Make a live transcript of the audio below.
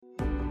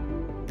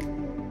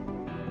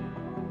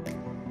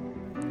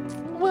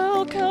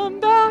Welcome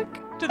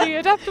back to the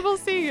Adaptable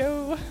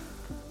CEO.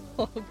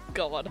 Oh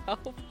God,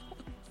 help.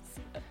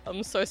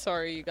 I'm so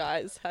sorry you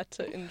guys had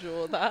to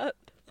endure that.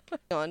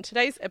 On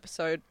today's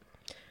episode,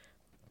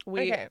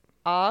 we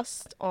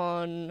asked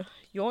on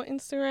your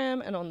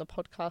Instagram and on the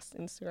podcast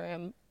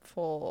Instagram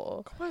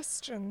for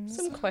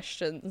some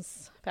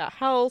questions about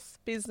health,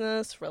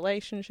 business,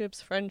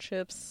 relationships,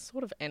 friendships,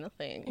 sort of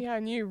anything. Yeah,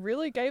 and you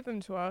really gave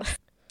them to us.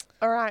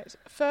 All right,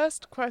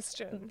 first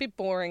question. A bit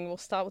boring. We'll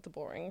start with the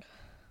boring.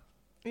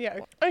 Yeah,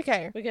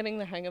 okay. We're getting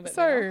the hang of it now.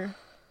 So,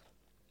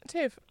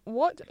 Tiff,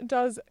 what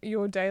does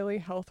your daily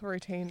health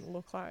routine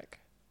look like?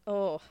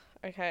 Oh,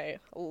 okay.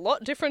 A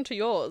lot different to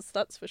yours,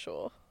 that's for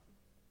sure.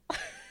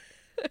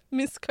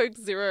 Miss Coke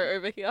Zero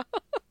over here.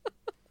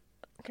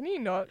 Can you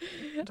not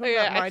talk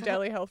about my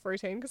daily health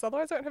routine? Because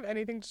otherwise I don't have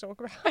anything to talk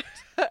about.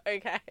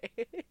 Okay.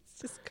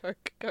 It's just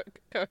Coke.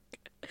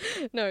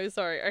 No,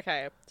 sorry.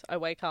 Okay. So I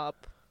wake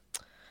up,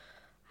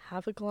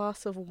 have a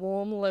glass of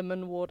warm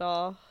lemon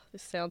water.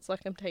 This sounds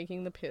like I'm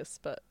taking the piss,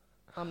 but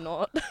I'm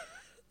not.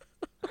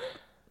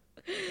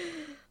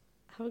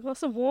 Have a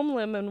glass of warm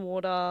lemon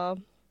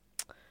water.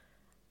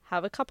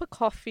 Have a cup of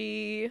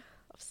coffee.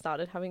 I've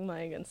started having my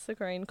Against the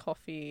Grain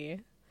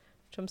coffee,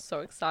 which I'm so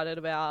excited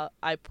about.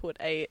 I put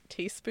a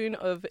teaspoon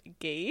of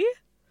ghee,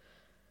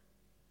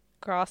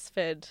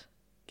 grass-fed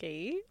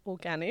ghee,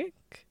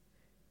 organic,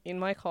 in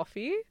my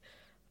coffee.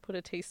 Put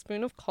a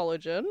teaspoon of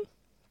collagen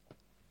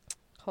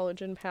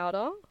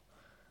powder.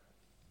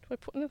 Do I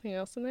put anything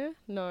else in there?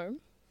 No.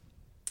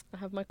 I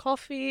have my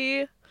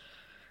coffee,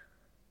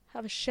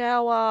 have a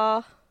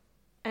shower,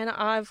 and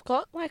I've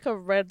got like a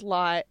red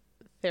light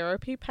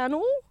therapy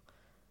panel.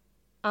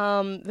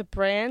 The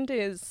brand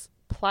is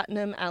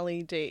Platinum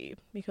LED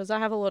because I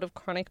have a lot of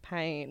chronic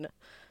pain,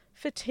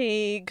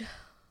 fatigue,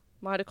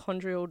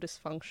 mitochondrial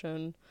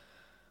dysfunction,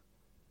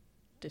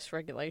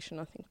 dysregulation,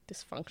 I think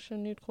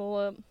dysfunction you'd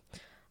call it.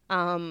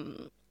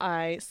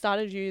 I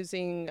started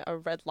using a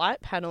red light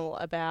panel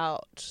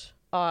about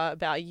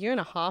a year and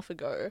a half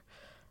ago.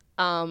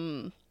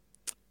 And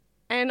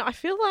I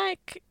feel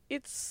like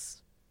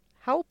it's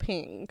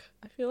helping.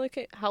 I feel like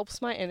it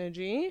helps my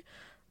energy.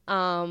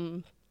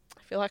 I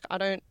feel like I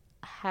don't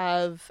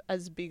have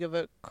as big of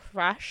a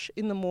crash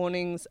in the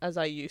mornings as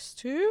I used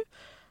to.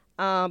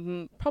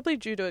 Probably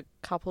due to a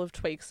couple of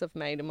tweaks I've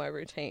made in my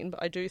routine,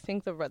 but I do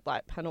think the red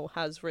light panel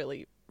has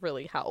really,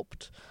 really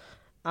helped.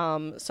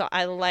 So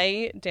I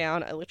lay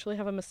down, I literally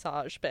have a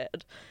massage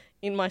bed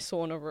in my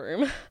sauna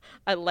room.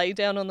 I lay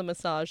down on the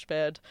massage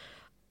bed.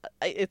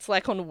 It's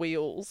like on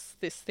wheels.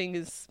 This thing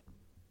is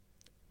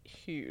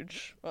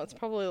huge. Well, it's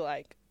probably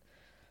like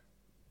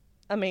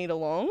a meter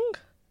long.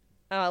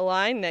 I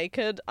lie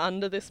naked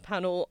under this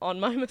panel on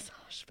my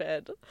massage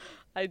bed.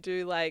 I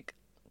do like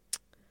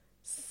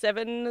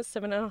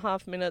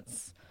 7.5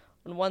 minutes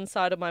on one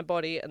side of my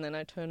body and then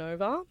I turn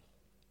over.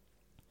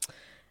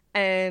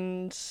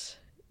 And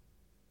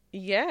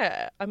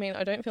yeah, I mean,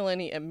 I don't feel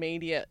any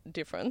immediate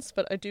difference,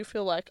 but I do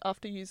feel like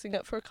after using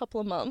it for a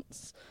couple of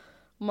months,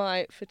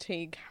 my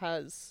fatigue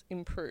has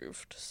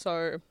improved.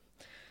 So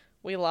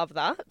we love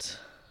that,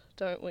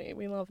 don't we?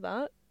 We love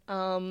that.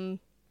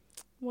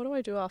 What do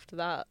I do after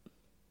that?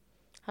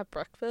 Have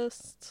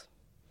breakfast.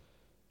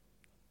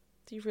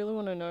 Do you really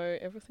want to know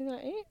everything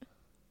I eat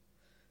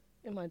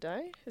in my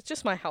day? It's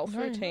just my health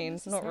routine,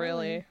 not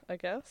really, I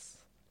guess.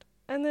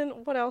 And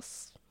then what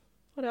else?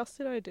 What else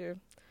did I do?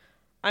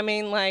 I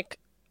mean, like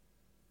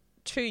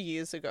 2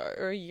 years ago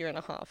or a year and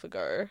a half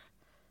ago,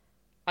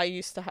 I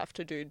used to have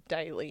to do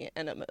daily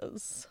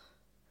enemas.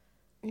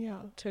 Yeah.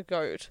 To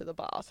go to the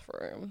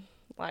bathroom.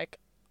 Like,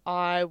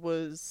 I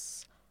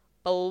was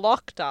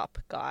blocked up,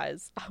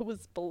 guys. I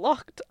was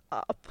blocked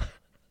up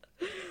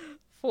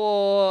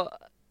for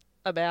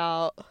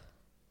about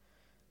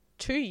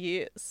 2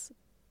 years.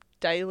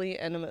 Daily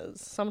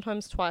enemas,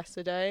 sometimes twice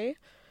a day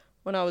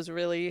when I was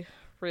really,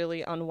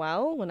 really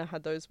unwell, when I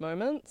had those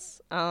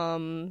moments.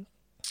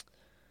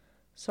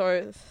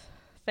 So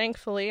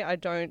thankfully I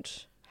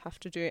don't have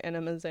to do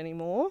enemas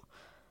anymore.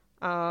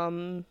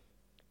 But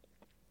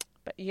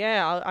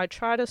yeah, I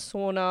try to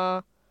sauna.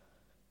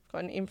 I've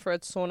got an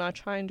infrared sauna. I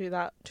try and do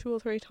that 2 or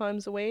 3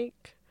 times a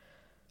week.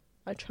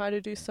 I try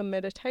to do some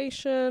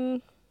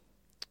meditation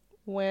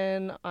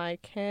when I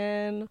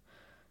can,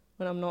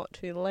 when I'm not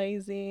too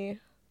lazy.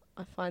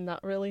 I find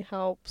that really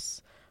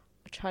helps.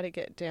 I try to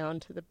get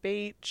down to the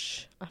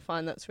beach. I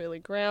find that's really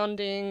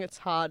grounding. It's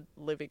hard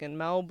living in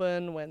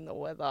Melbourne when the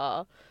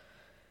weather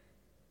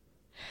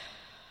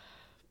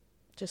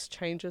just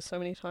changes so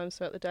many times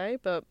throughout the day,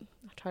 but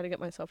I try to get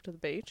myself to the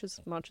beach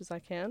as much as I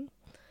can.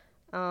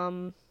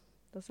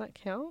 Does that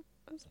count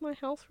as my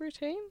health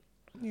routine?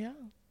 Yeah.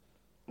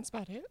 That's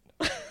about it.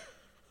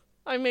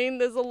 I mean,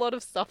 there's a lot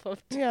of stuff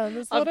I've tried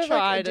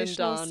like, and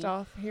done.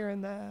 Stuff here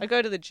and there. I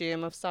go to the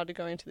gym. I've started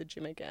going to the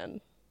gym again.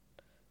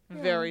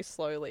 Yeah. Very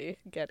slowly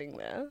getting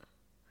there.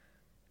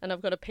 And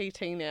I've got a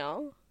PT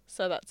now,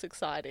 so that's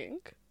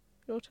exciting.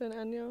 Your turn,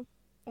 Anya.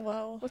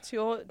 Well, what's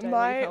your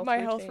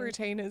daily health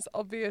routine is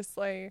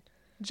obviously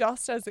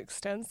just as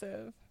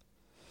extensive.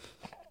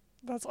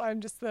 That's why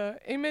I'm just the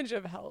image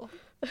of health.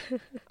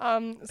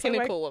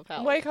 Pinnacle of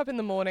health. Wake up in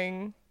the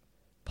morning,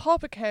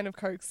 pop a can of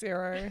Coke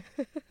Zero,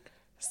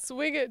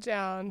 swig it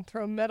down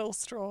through a metal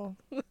straw,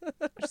 which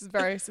is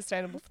very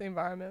sustainable for the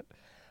environment.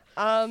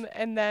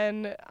 And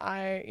then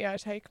I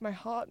take my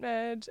heart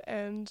med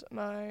and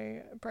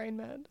my brain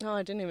med. Oh,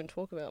 I didn't even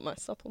talk about my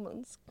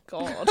supplements.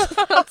 God.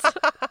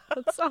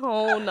 That's a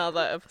whole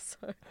nother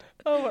episode.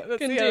 Oh,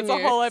 that's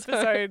a whole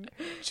episode.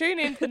 Tune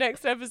in to the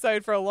next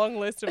episode for a long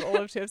list of all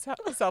of Tiff's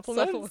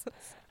supplements.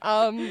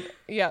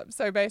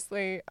 So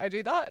basically I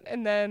do that,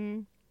 and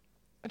then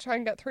I try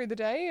and get through the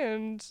day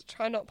and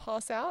try not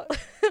pass out.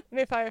 And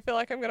if I feel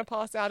like I'm going to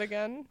pass out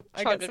again,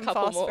 I get some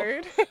fast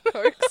food.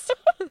 Cokes.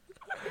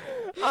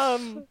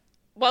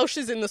 While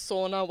she's in the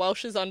sauna, while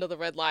she's under the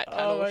red light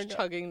panel,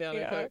 chugging down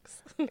her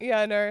Cokes.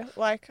 Yeah, no,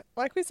 like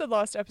we said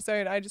last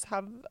episode, I just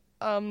have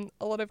a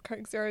lot of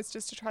Coke Zeros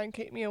just to try and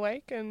keep me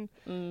awake and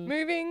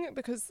moving,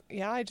 because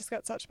I just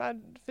get such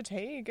bad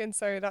fatigue, and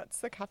so that's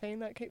the caffeine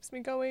that keeps me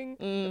going.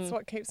 It's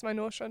what keeps my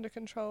nausea under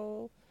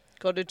control.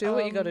 Got to do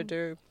what you got to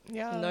do.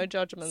 Yeah, no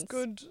judgments. It's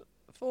good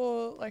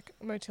for like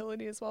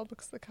motility as well,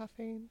 because the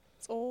caffeine,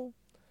 it's all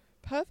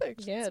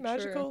perfect. Yeah, it's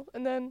magical. True.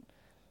 And then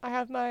I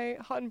have my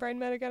heart and brain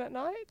med again at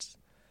night.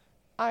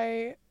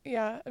 I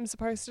am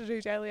supposed to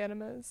do daily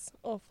enemas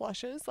or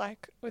flushes,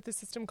 like with a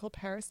system called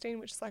Peristeen,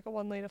 which is like a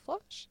 1 litre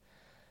flush.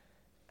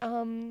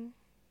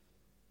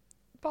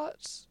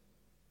 But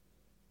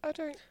I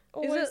don't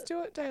always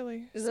do it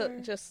daily. Is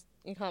it just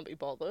you can't be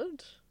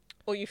bothered?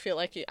 Or you feel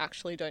like you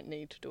actually don't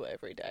need to do it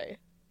every day?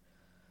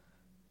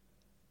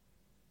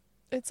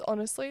 It's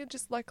honestly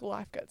just like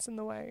life gets in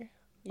the way.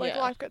 Like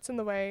life gets in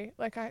the way.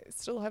 Like I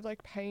still have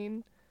like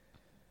pain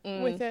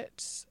with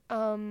it.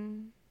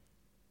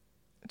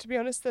 To be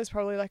honest, there's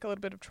probably like a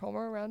little bit of trauma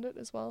around it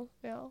as well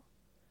now.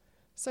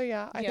 So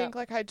I think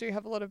like I do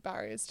have a lot of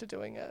barriers to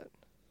doing it.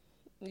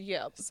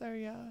 Yeah. So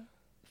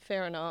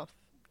fair enough.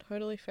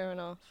 Totally fair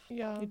enough.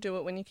 Yeah. You do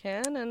it when you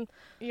can, and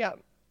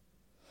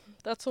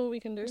that's all we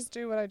can do. Just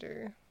do what I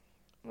do.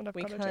 What I've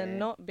got to do. We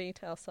cannot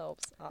beat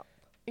ourselves up.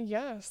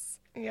 Yes.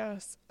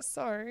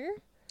 So,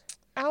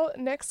 our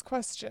next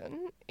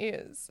question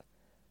is,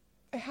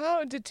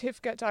 how did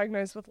Tiff get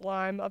diagnosed with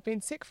Lyme? I've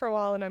been sick for a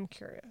while and I'm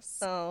curious.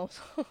 Oh.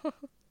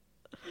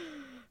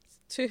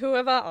 To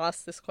whoever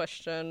asked this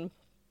question,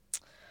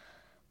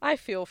 I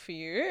feel for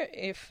you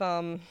if,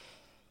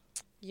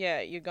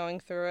 you're going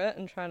through it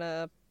and trying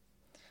to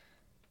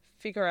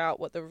figure out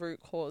what the root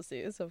cause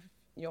is of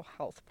your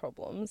health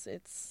problems.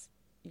 It's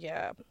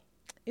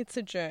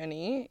a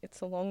journey.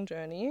 It's a long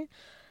journey.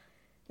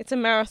 It's a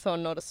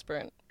marathon, not a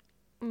sprint.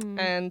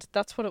 And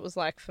that's what it was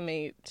like for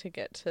me to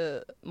get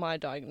to my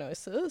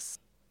diagnosis.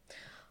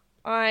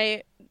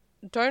 I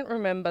don't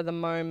remember the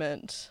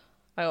moment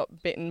I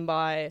got bitten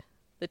by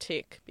the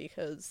tick,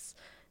 because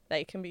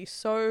they can be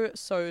so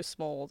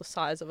small, the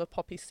size of a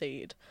poppy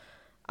seed.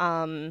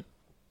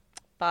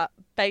 But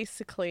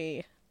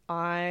basically,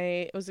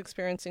 I was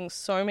experiencing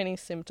so many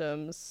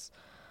symptoms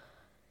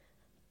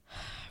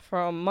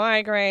from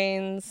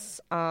migraines.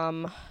 I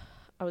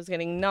was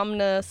getting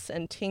numbness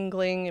and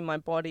tingling in my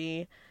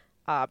body,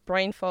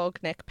 brain fog,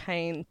 neck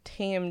pain,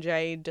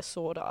 TMJ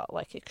disorder,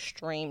 like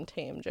extreme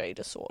TMJ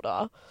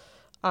disorder.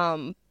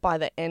 By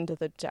the end of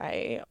the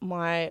day,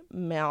 my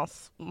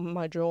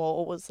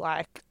jaw was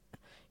like,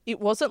 it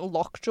wasn't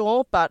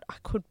lockjaw, but I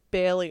could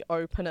barely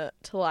open it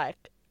to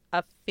like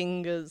a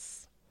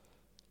finger's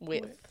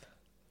width.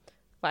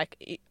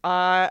 Like,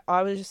 I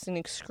was just in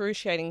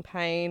excruciating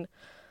pain.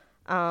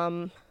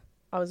 I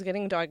was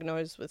getting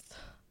diagnosed with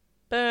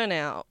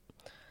burnout,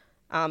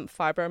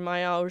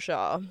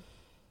 fibromyalgia,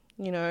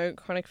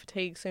 chronic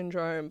fatigue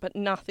syndrome, but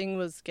nothing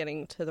was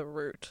getting to the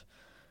root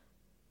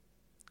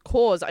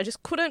cause. I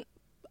just couldn't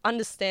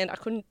understand. I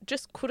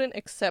couldn't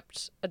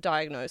accept a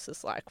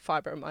diagnosis like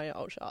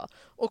fibromyalgia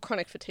or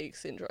chronic fatigue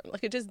syndrome.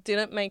 Like, it just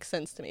didn't make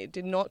sense to me. It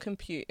did not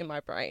compute in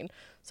my brain.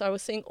 So I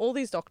was seeing all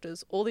these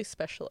doctors, all these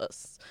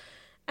specialists.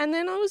 And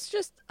then I was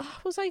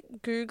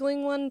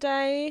Googling one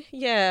day?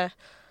 Yeah.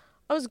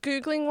 I was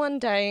Googling one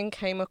day and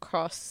came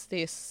across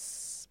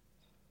this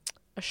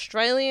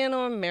Australian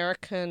or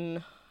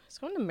American, he's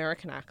got an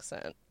American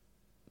accent,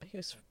 but he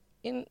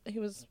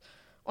was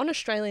on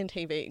Australian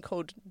TV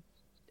called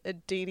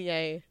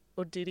Didier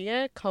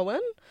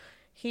Cohen.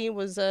 He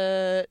was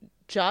a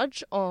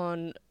judge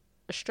on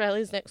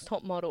Australia's Next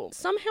Top Model.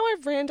 Somehow I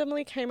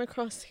randomly came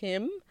across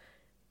him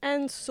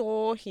and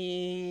saw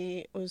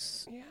he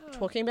was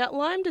talking about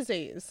Lyme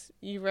disease.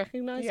 You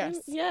recognise him?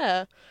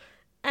 Yeah.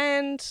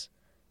 And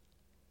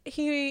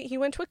he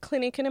went to a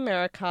clinic in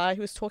America. He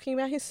was talking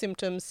about his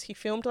symptoms. He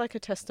filmed like a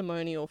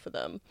testimonial for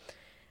them.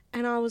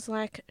 And I was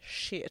like,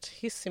 shit,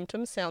 his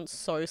symptoms sound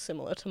so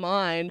similar to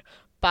mine.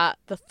 But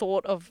the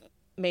thought of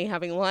me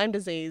having Lyme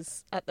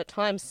disease at the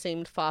time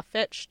seemed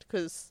far-fetched,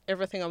 because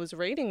everything I was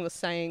reading was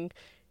saying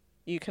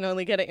you can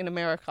only get it in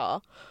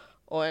America,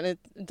 and it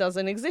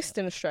doesn't exist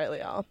in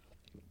Australia.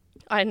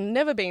 I'd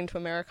never been to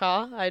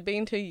America. I'd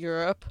been to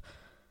Europe,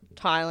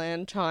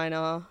 Thailand,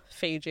 China,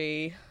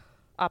 Fiji,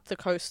 up the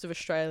coast of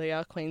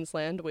Australia,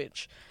 Queensland,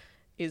 which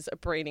is a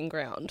breeding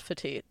ground for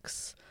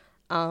ticks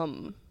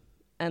and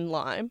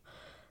Lyme.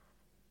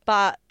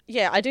 But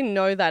yeah, I didn't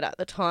know that at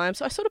the time.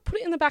 So I sort of put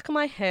it in the back of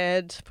my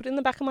head, put it in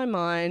the back of my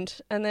mind.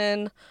 And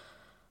then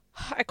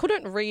I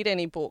couldn't read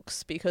any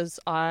books because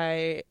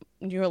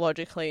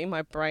neurologically,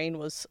 my brain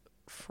was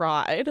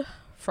fried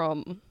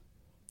from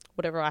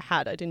whatever I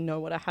had. I didn't know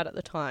what I had at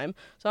the time.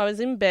 So I was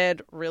in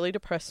bed really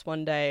depressed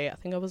one day. I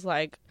think I was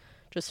like,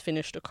 just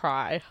finished a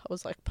cry. I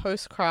was like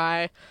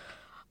post-cry.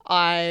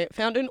 I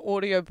found an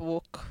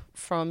audiobook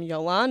from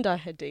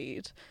Yolanda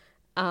Hadid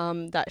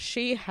that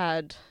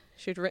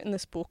she'd written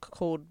this book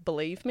called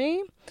Believe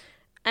Me.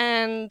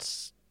 And,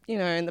 you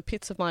know, in the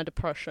pits of my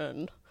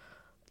depression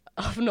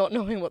of not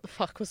knowing what the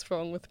fuck was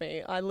wrong with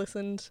me, I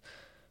listened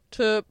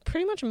to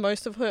pretty much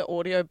most of her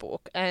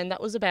audiobook, and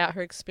that was about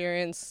her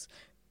experience.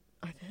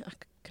 I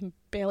can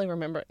barely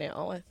remember it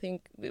now. I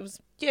think it was,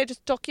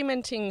 just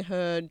documenting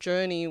her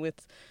journey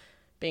with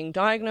being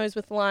diagnosed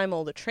with Lyme,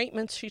 all the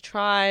treatments she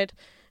tried.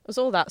 It was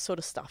all that sort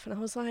of stuff. And I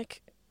was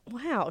like,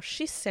 wow,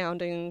 she's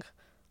sounding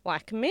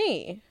like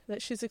me,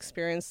 that she's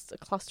experienced a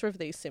cluster of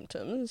these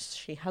symptoms.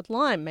 She had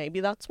Lyme.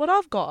 Maybe that's what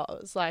I've got. I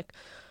was like,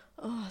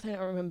 oh, then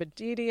I remember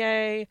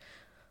Didier,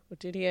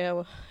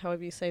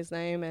 however you say his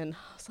name. And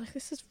I was like,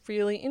 this is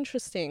really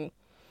interesting.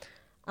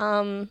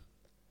 Then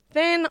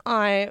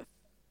I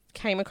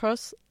came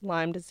across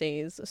Lyme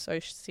Disease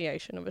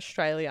Association of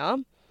Australia.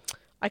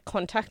 I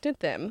contacted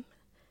them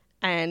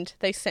and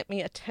they sent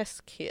me a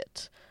test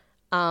kit,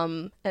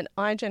 an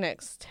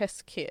IGeneX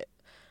test kit.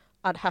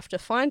 I'd have to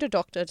find a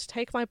doctor to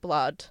take my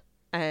blood,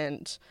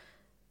 and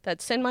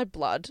they'd send my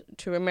blood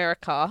to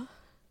America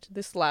to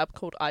this lab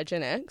called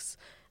IGeneX,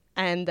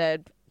 and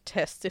they'd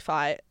test if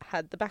I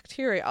had the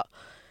bacteria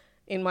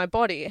in my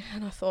body.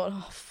 And I thought,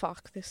 oh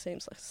fuck, this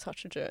seems like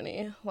such a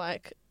journey.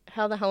 Like,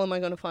 how the hell am I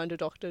going to find a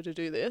doctor to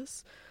do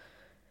this?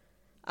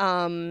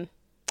 And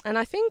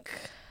I think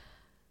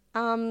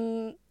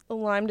the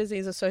Lyme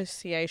Disease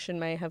Association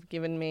may have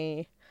given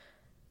me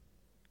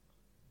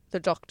the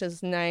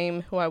doctor's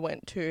name who I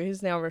went to.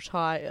 He's now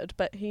retired,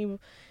 but he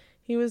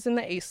was in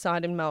the east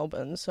side in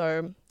Melbourne.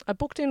 So I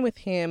booked in with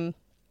him.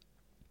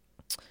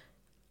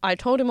 I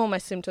told him all my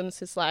symptoms.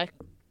 He's like,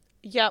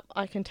 yep,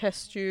 I can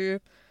test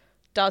you.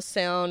 Does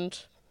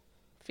sound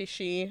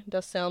fishy.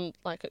 Does sound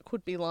like it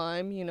could be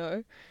Lyme, you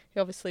know. He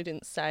obviously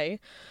didn't say.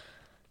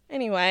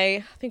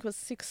 Anyway, I think it was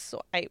 6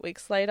 or 8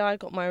 weeks later, I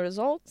got my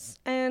results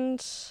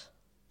and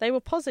they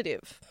were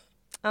positive.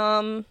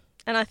 And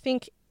I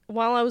think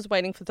while I was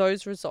waiting for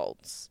those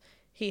results,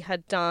 he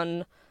had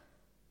done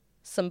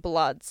some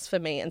bloods for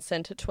me and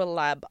sent it to a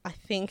lab, I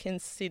think in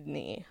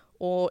Sydney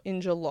or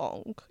in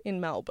Geelong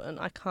in Melbourne.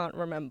 I can't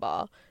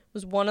remember. It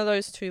was one of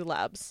those two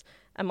labs,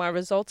 and my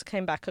results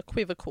came back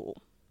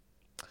equivocal.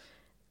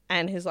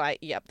 And he's like,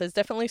 yep, there's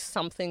definitely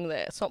something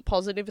there. It's not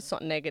positive, it's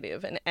not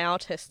negative. And our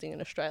testing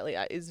in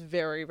Australia is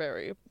very,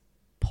 very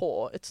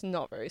poor. It's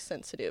not very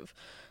sensitive.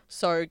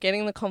 So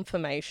getting the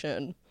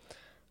confirmation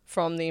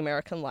from the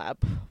American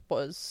lab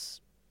was,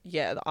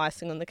 the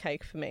icing on the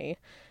cake for me.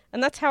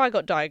 And that's how I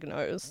got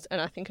diagnosed. And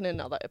I think in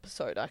another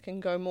episode I can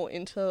go more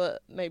into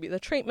maybe the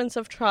treatments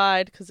I've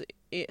tried, because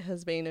it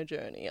has been a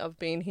journey. I've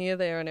been here,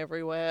 there and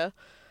everywhere.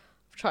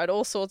 I've tried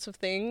all sorts of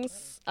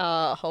things,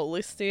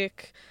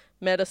 holistic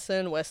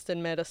medicine,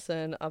 Western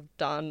medicine. I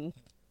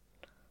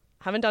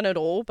haven't done it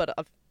all, but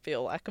I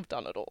feel like I've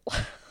done it all.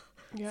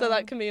 Yeah. So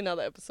that can be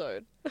another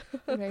episode.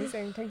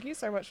 Amazing. Thank you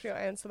so much for your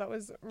answer. That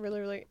was really,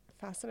 really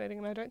fascinating.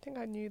 And I don't think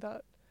I knew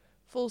that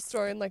full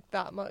story in like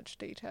that much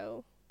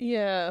detail.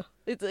 Yeah.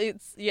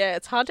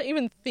 It's hard to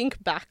even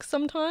think back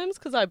sometimes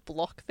because I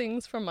block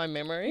things from my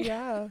memory.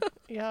 Yeah.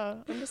 Yeah.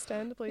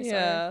 Understandably so.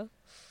 Yeah.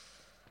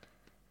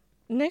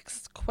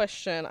 Next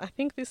question. I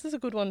think this is a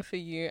good one for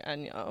you,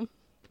 Anya.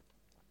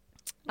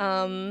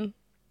 How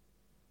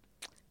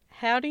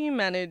do you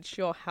manage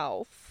your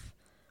health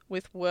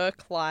with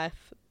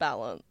work-life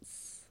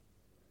balance?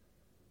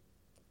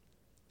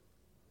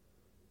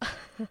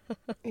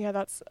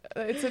 Yeah,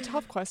 it's a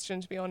tough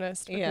question, to be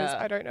honest, because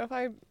I don't know if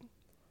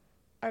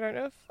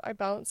I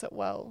balance it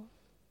well,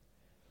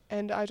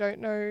 and I don't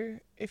know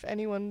if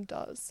anyone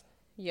does.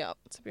 Yep.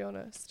 To be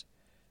honest,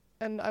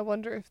 and I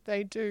wonder if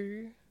they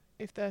do,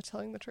 if they're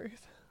telling the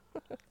truth.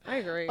 I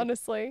agree.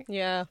 Honestly.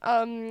 Yeah.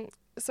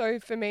 So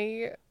for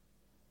me,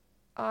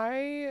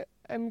 I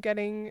am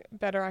getting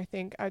better, I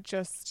think, at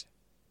just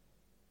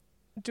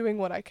doing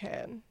what I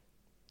can.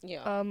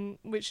 Yeah.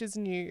 Which is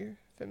new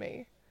for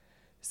me.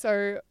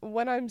 So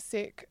when I'm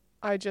sick,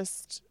 which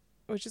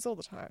is all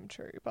the time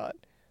true, but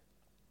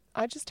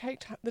I just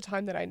take the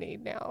time that I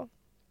need now,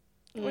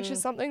 which is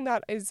something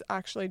that is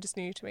actually just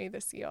new to me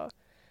this year.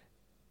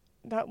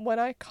 That when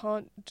I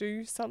can't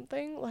do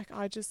something, like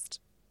I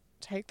just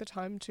take the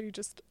time to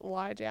just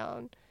lie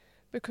down,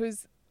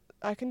 because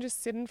I can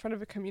just sit in front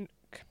of a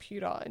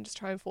computer and just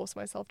try and force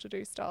myself to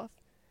do stuff,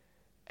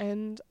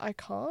 and I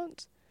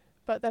can't.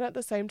 But then at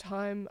the same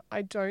time,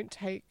 I don't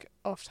take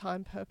off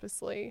time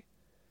purposely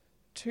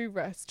to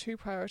rest, to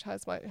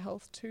prioritize my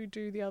health, to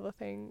do the other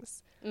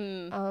things.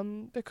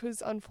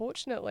 Because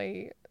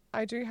unfortunately,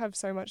 I do have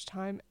so much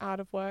time out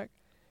of work,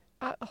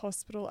 at the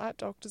hospital, at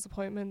doctor's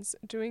appointments,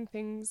 doing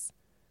things.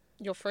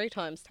 Your free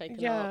time's taken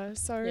up. Yeah,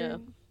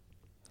 so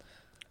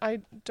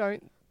I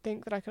don't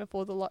think that I can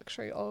afford the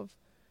luxury of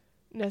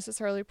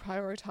necessarily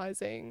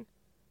prioritizing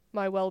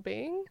my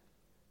well-being,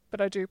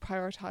 but I do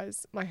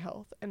prioritize my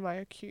health and my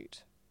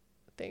acute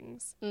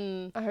things.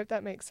 I hope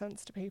that makes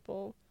sense to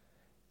people,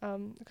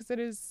 because it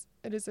is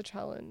a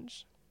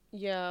challenge.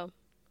 Yeah.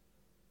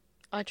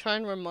 I try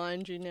and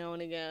remind you now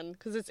and again,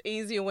 because it's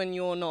easier when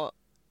you're not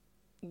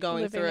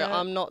going Living through it. it.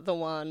 I'm not the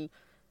one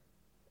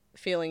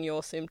feeling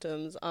your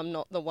symptoms. I'm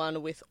not the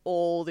one with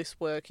all this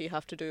work you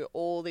have to do,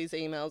 all these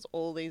emails,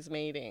 all these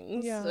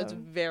meetings. Yeah. So it's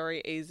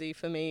very easy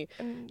for me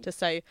And to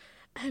say,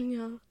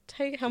 Anya,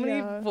 how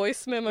many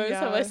voice memos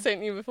have I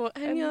sent you before?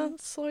 Anya,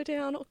 slow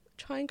down, or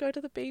try and go to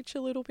the beach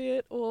a little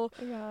bit, or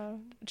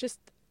just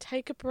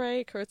take a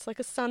break, or it's like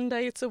a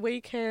Sunday, it's a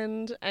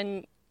weekend,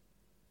 and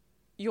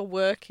you're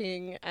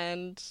working,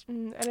 and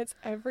it's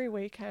every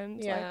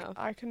weekend. Yeah. Like,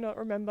 I cannot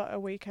remember a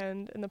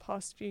weekend in the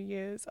past few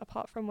years,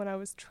 apart from when I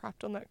was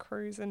trapped on that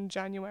cruise in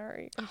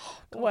January,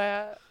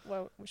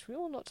 which we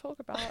will not talk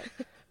about,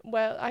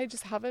 where I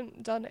just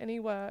haven't done any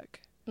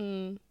work,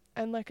 and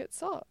like it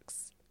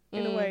sucks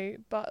in a way,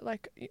 but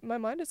like my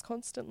mind is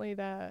constantly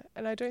there,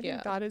 and I don't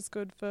think that is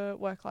good for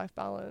work-life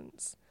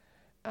balance.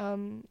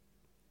 And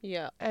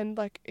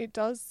like it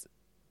does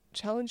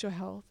challenge your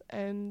health,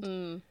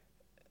 and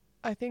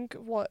I think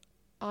what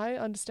I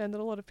understand that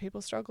a lot of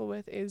people struggle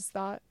with is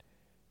that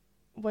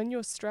when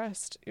you're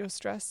stressed, your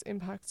stress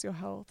impacts your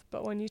health.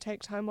 But when you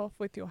take time off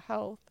with your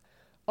health,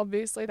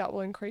 obviously that will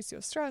increase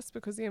your stress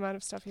because the amount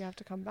of stuff you have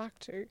to come back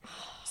to.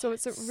 So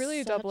it's a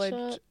really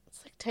double-edged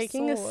It's like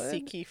taking sword. a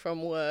sickie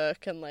from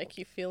work and like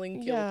you're feeling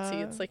guilty.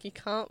 Yeah. It's like you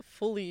can't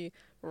fully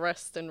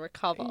rest and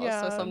recover.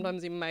 Yeah. So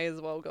sometimes you may as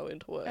well go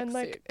into work And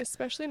like, sick.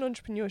 especially in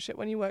entrepreneurship,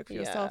 when you work for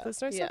yourself,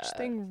 there's no such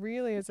thing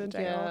really as a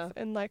day Yeah. off.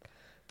 And like,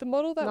 the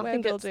model that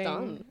Nothing we're gets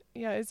building,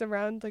 done. is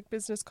around like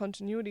business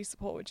continuity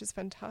support, which is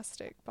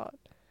fantastic. But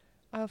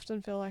I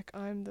often feel like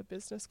I'm the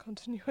business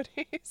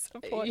continuity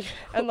support,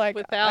 and like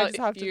without I just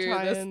have to you,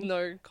 try there's and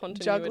no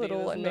continuity, juggle it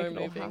all there's and no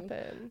make it all moving.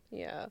 happen.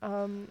 Yeah.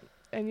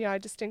 And I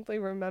distinctly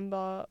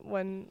remember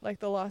when like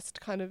the last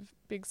kind of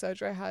big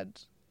surgery I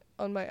had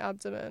on my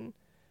abdomen,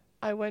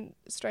 I went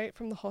straight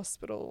from the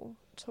hospital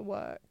to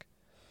work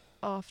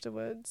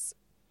afterwards.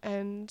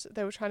 And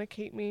they were trying to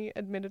keep me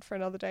admitted for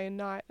another day and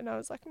night. And I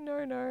was like,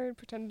 no,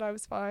 pretended I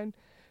was fine.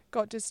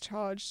 Got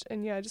discharged.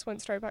 And I just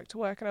went straight back to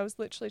work. And I was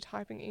literally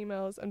typing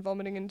emails and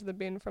vomiting into the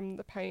bin from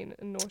the pain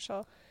and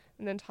nausea.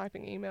 And then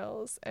typing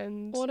emails.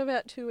 And What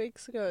about 2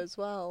 weeks ago as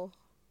well?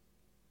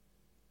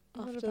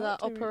 What After about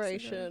that 2 weeks ago?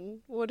 operation,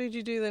 what did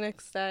you do the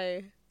next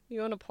day?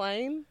 You on a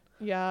plane?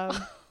 Yeah.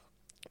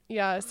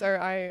 So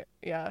I,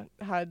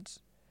 had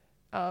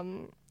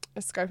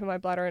a scope in my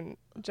bladder and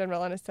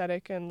general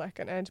anaesthetic and like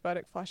an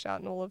antibiotic flush out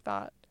and all of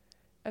that.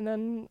 And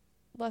then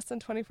less than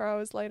 24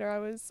 hours later, I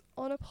was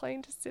on a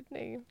plane to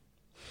Sydney.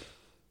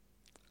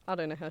 I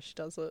don't know how she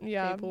does it.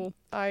 Yeah, People.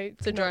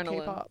 It's adrenaline.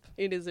 Keep up.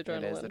 It is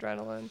adrenaline. It is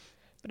adrenaline.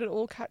 But it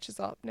all catches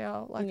up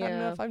now. Like, I don't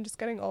know if I'm just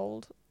getting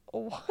old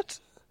or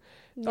what.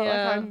 But like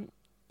I'm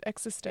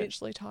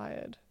existentially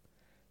tired.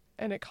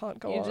 And it can't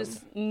go on. You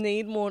just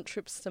need more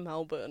trips to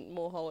Melbourne,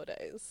 more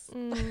holidays.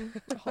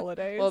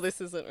 Holidays. Well,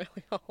 this isn't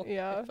really a holiday,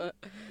 Yeah. but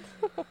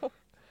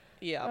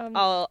yeah,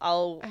 I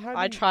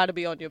I try to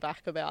be on your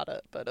back about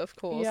it, but of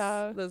course,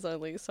 Yeah. there's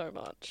only so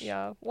much.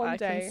 Yeah, one I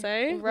day. can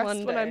say rest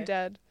one when day. I'm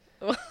dead.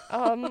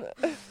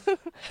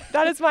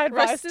 That is my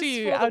advice Rest to is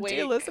you, for the our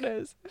dear weak.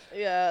 listeners.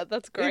 Yeah,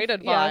 that's great If-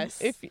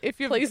 advice. If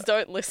you Please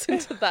don't listen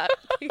to that,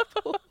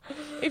 people.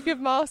 if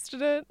you've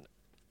mastered it,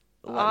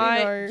 let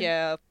me know.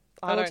 Yeah,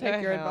 I will don't take know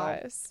your how.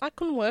 advice. I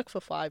couldn't work for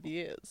 5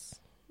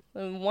 years.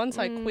 And once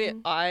I quit,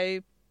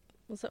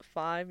 was it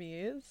 5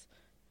 years?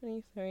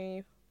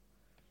 23,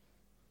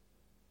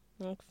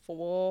 like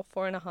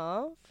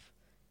 4.5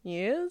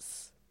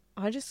 years.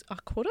 I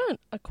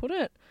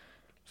couldn't.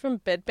 From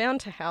bedbound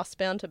to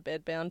housebound to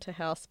bedbound to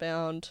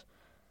housebound.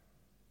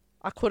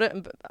 I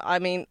couldn't. I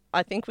mean,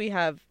 I think we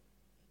have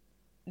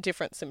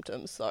different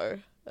symptoms though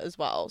as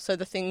well. So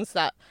the things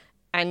that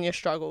Anya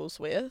struggles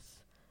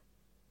with,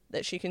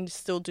 that she can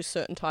still do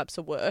certain types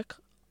of work,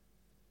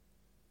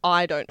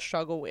 I don't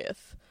struggle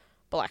with.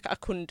 But like I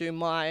couldn't do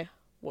my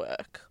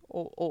work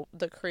or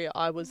the career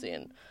I was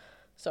in.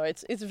 So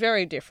it's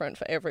very different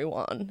for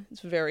everyone.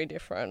 It's very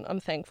different.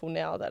 I'm thankful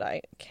now that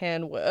I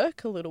can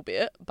work a little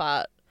bit,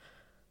 but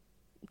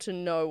to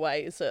no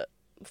way is it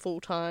full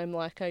time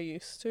like I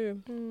used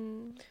to.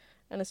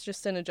 And it's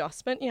just an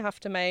adjustment you have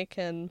to make,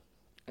 and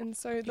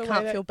so you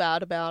can't feel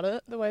bad about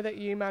it. The way that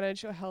you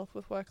manage your health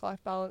with work-life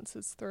balance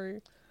is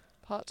through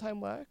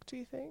part-time work, do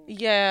you think?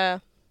 Yeah.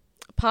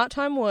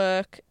 Part-time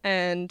work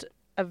and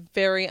a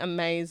very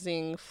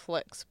amazing,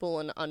 flexible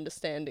and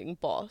understanding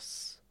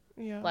boss.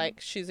 Yeah. Like,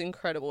 she's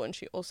incredible, and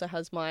she also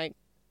has Lyme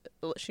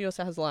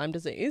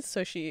disease,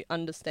 so she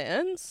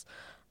understands.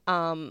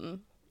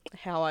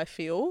 how I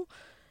feel.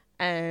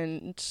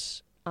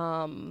 And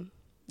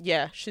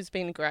yeah, she's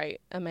been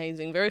great,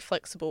 amazing, very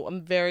flexible.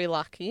 I'm very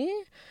lucky.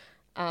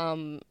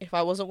 If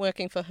I wasn't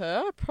working for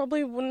her, I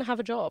probably wouldn't have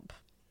a job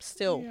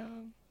still. Yeah.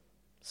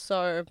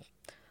 So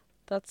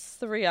that's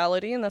the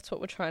reality, and that's what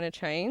we're trying to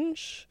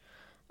change.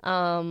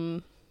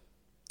 But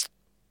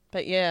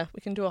yeah,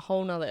 we can do a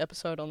whole nother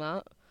episode on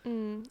that.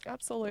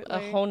 Absolutely. A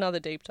whole nother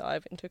deep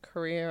dive into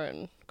career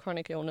and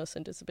chronic illness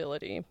and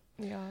disability.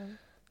 Yeah.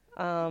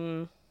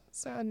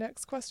 So our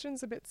next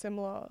question's a bit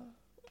similar.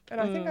 And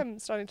I think I'm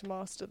starting to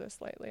master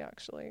this lately,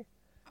 actually.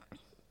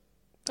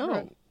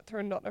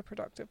 Through not a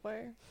productive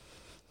way.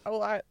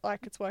 Well,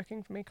 it's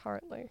working for me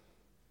currently.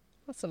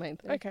 That's the main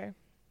thing. Okay.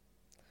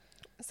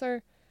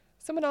 So,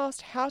 someone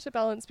asked how to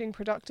balance being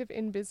productive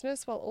in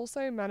business while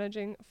also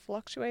managing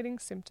fluctuating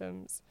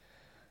symptoms.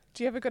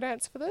 Do you have a good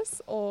answer for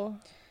this, or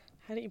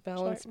how do you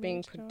balance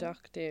being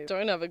productive?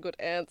 Don't have a good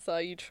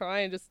answer. You try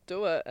and just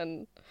do it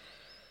and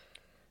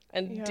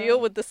deal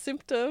with the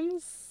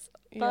symptoms.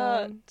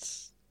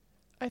 But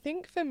I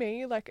think for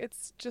me,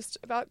 it's just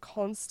about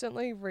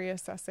constantly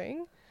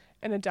reassessing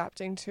and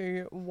adapting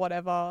to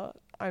whatever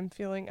I'm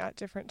feeling at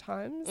different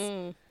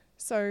times.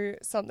 So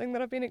something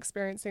that I've been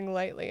experiencing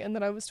lately and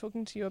that I was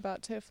talking to you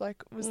about, Tiff,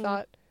 was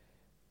that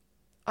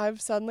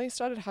I've suddenly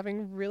started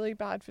having really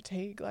bad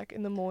fatigue,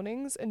 in the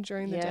mornings and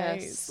during the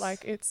days.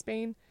 It's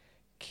been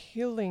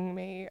killing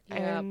me. Yep.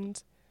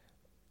 And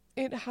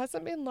it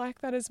hasn't been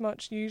like that as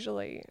much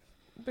usually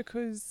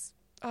because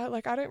I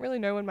don't really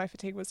know when my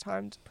fatigue was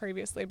timed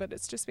previously, but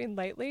it's just been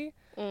lately.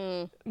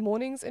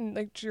 Mornings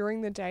and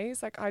during the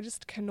days, I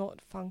just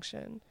cannot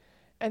function.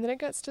 And then it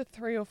gets to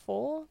 3 or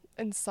 4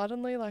 and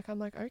suddenly I'm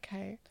like,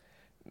 okay.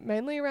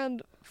 Mainly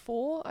around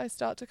 4, I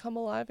start to come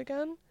alive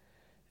again.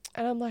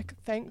 And I'm like,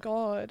 thank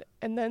God.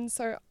 And then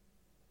so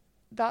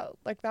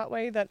that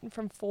way that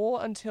from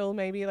 4 until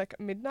maybe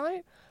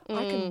midnight,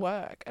 I can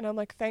work. And I'm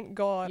like, thank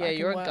God. Yeah, I can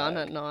you're work. a gun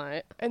at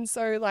night. And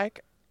so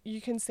you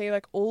can see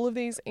all of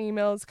these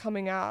emails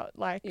coming out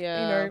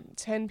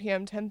 10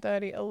 p.m,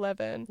 10:30,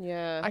 11.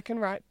 Yeah. I can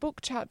write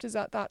book chapters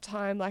at that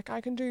time. I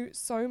can do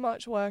so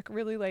much work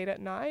really late at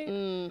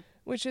night,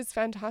 which is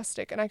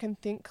fantastic. And I can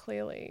think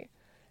clearly.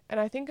 And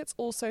I think it's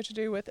also to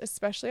do with,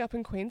 especially up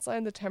in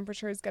Queensland, the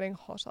temperature is getting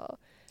hotter.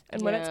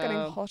 And when it's getting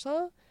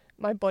hotter,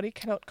 my body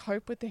cannot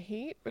cope with the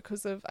heat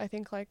because of, I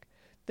think,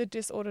 the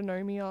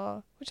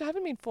dysautonomia, which I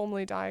haven't been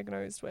formally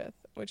diagnosed with,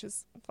 which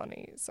is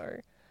funny. So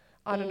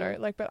I don't know,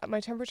 but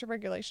my temperature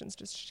regulation's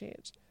just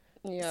shit.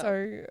 Yeah.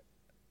 So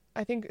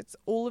I think it's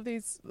all of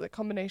these, the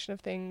combination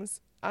of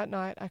things. At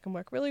night, I can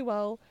work really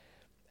well.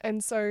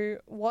 And so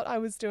what I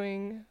was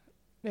doing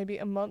maybe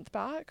a month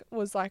back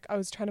was I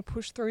was trying to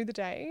push through the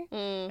day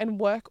and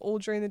work all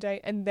during the day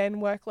and then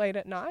work late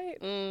at night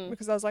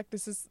because I was like,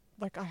 this is,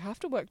 I have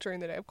to work during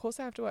the day. Of course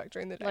I have to work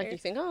during the day. You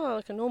think,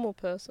 like a normal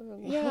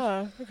person.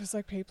 Yeah, because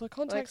people are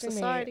contacting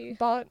me.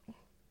 But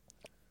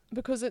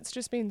because it's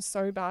just been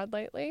so bad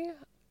lately,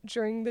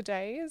 during the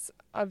days,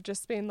 I've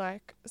just been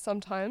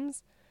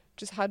sometimes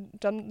just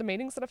done the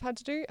meetings that I've had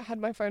to do, had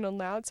my phone on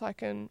loud so I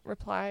can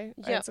reply,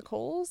 answer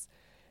calls,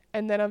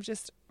 and then I've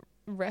just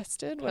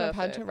rested when I've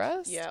had to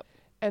rest. Yep.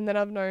 And then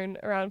I've known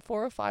around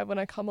 4 or 5 when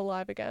I come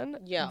alive again,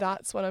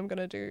 that's when I'm going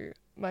to do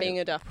my being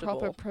adaptable.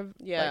 proper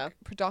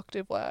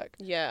productive work.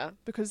 Yeah.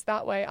 Because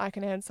that way I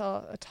can answer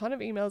a ton of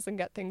emails and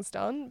get things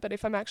done. But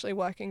if I'm actually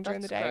working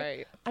during the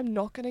day, I'm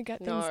not going to get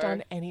things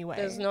done anyway.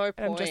 There's no point.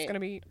 And I'm just going to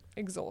be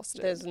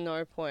exhausted. There's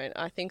no point.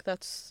 I think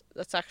that's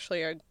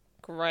actually a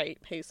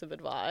great piece of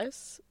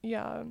advice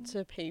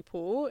to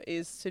people,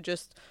 is to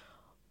just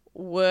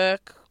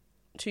work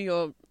to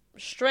your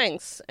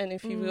strengths. And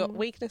if you've got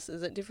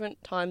weaknesses at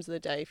different times of the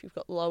day, if you've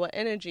got lower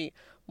energy,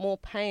 more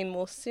pain,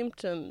 more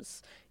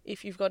symptoms,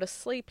 if you've got to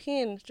sleep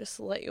in, just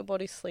let your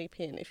body sleep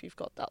in if you've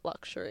got that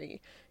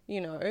luxury,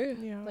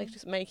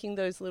 just making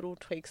those little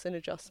tweaks and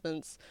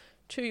adjustments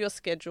to your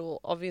schedule.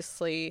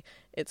 Obviously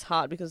it's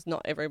hard because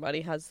not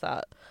everybody has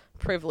that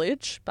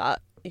privilege,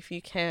 but if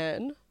you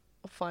can,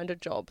 find a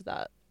job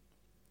that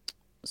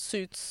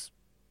suits,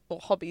 or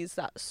hobbies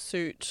that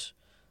suit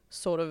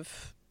sort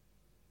of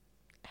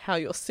how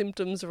your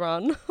symptoms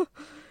run,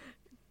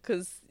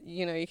 because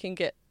you can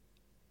get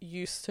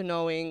used to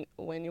knowing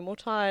when you're more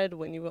tired,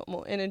 when you've got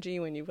more energy,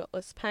 when you've got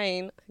less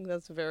pain. I think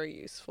that's very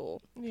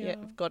useful.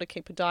 You've got to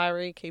keep a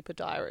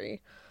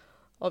diary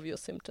of your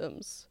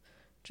symptoms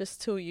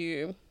just till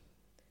you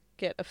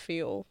get a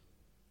feel.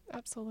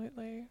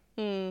 Absolutely.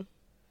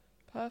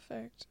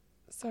 Perfect.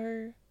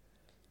 So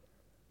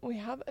we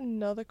have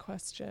another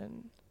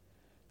question.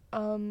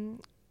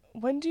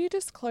 When do you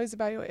disclose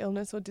about your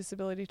illness or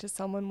disability to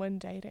someone when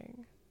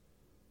dating?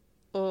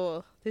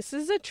 Oh, this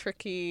is a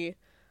tricky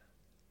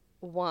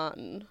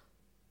one,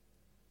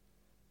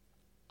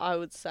 I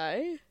would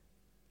say.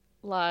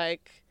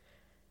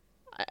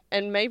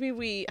 And maybe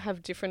we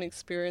have different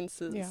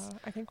experiences. Yeah,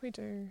 I think we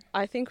do.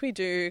 I think we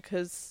do,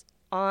 because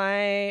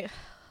my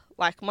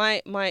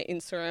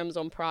Instagram's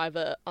on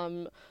private.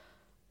 I'm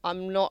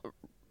not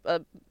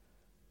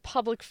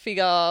public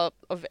figure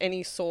of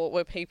any sort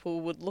where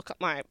people would look at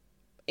my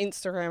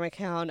Instagram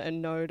account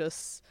and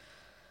notice,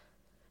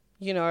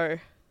 you know,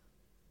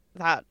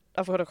 that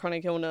I've got a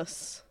chronic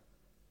illness.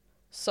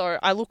 So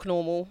I look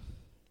normal.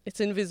 It's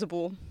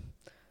invisible.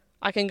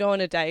 I can go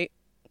on a date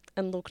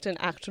and look and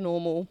act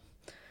normal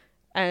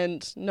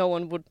and no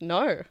one would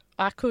know.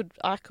 I could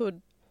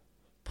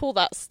pull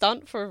that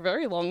stunt for a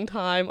very long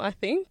time, I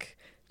think,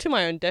 to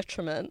my own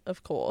detriment,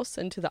 of course,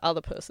 and to the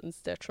other person's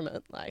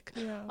detriment. Like,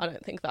 Yeah. I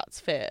don't think that's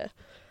fair.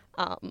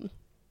 And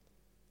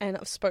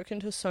I've spoken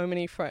to so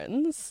many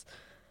friends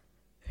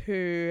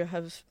who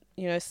have,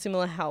 you know,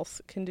 similar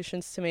health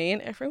conditions to me,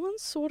 and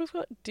everyone's sort of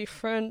got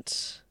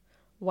different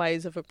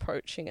ways of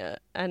approaching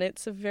it. And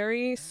it's a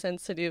very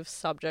sensitive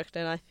subject,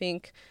 and I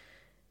think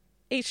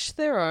each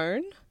their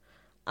own.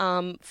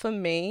 For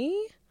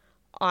me,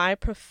 I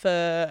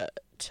prefer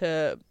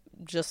to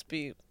just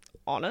be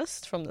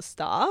honest from the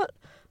start,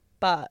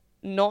 but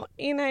not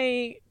in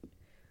a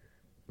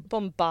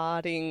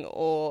bombarding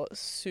or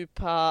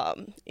super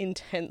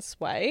intense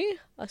way.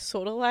 I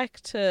sort of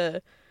like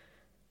to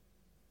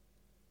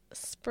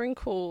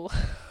sprinkle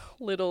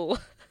little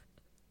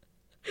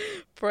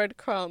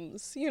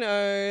breadcrumbs, you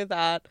know,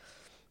 that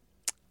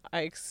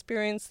I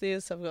experienced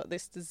this, I've got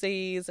this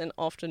disease, and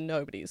often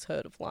nobody's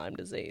heard of Lyme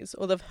disease,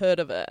 or they've heard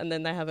of it and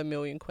then they have a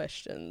million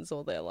questions,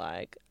 or they're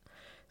like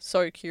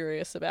so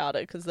curious about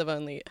it because they've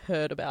only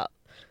heard about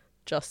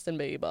Justin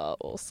Bieber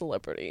or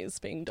celebrities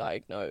being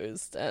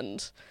diagnosed,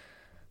 and,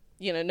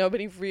 you know,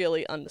 nobody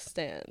really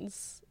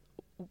understands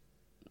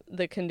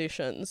the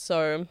condition.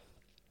 So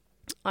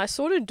I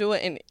sort of do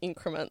it in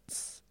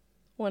increments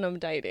when I'm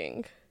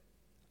dating,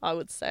 I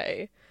would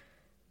say.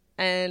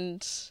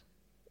 And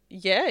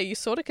yeah, you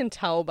sort of can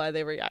tell by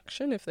their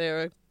reaction if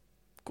they're a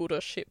good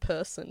or shit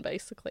person,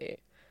 basically,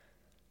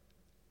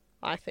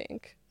 I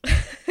think.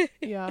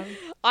 Yeah.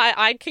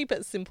 I keep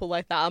it simple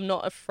like that. I'm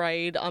not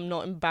afraid. I'm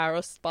not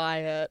embarrassed by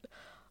it.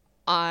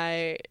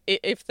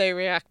 If they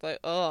react like,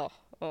 oh,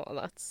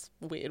 that's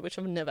weird, which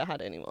I've never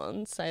had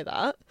anyone say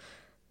that,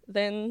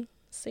 then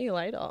see you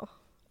later.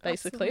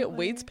 Basically, It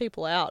weeds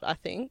people out, I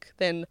think,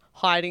 than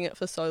hiding it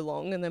for so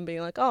long and then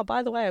being like, oh,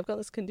 by the way, I've got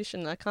this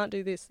condition. I can't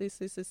do this,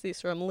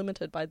 or I'm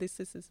limited by this.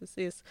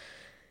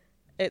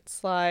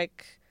 It's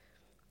like,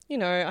 you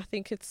know, I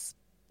think it's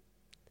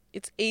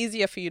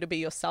easier for you to be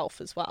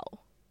yourself as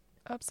well.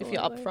 Absolutely.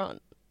 If you're upfront.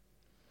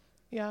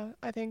 Yeah,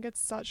 I think it's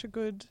such a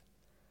good,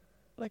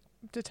 like,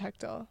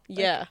 detector.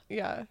 Yeah. Like,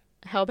 yeah.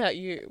 How about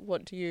you?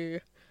 What do you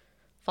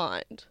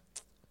find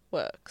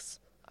works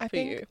I for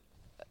think you?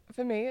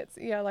 for me, it's,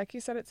 yeah, like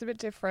you said, it's a bit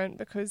different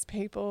because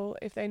people,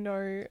 if they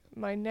know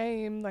my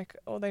name, like,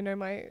 or they know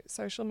my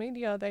social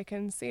media, they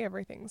can see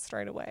everything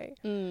straight away.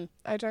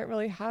 I don't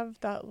really have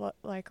that,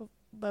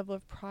 level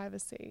of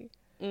privacy.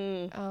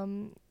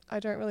 I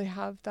don't really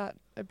have that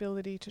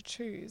ability to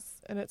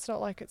choose. And it's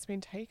not like it's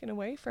been taken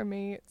away from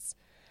me. It's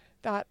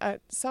that at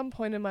some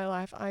point in my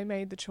life, I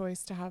made the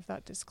choice to have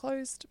that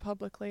disclosed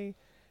publicly.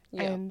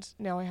 Yeah. And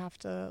now I have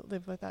to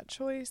live with that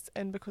choice.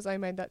 And because I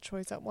made that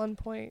choice at one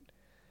point,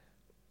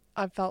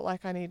 I felt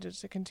like I needed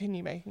to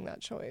continue making that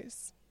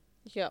choice.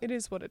 Yeah. It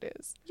is what it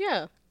is.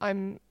 Yeah.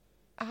 I'm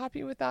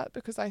happy with that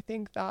because I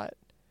think that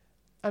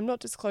I'm not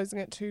disclosing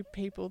it to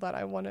people that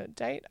I want to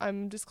date.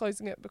 I'm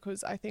disclosing it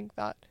because I think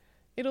that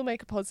it'll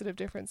make a positive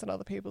difference in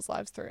other people's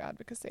lives through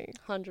advocacy.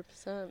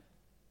 100%.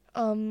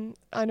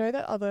 I know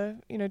that other,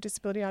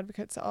 disability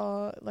advocates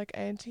are like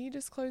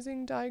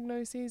anti-disclosing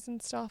diagnoses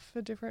and stuff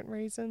for different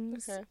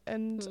reasons. Okay.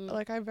 And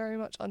I very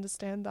much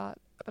understand that.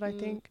 But I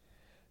think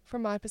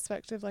from my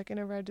perspective, like in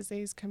a rare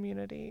disease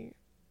community,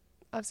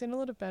 I've seen a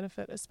lot of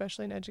benefit,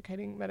 especially in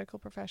educating medical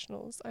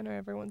professionals. I know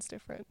everyone's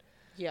different.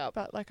 Yeah.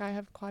 But I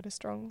have quite a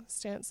strong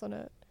stance on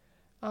it.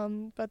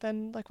 But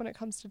then when it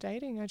comes to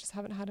dating, I just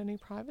haven't had any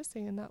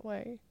privacy in that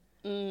way.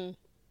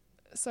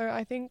 So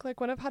I think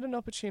when I've had an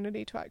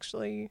opportunity to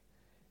actually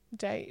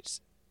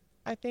date,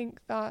 I think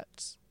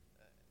that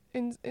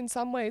in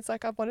some ways,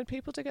 I've wanted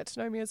people to get to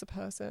know me as a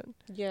person.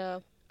 Yeah.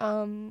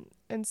 And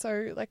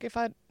so if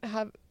I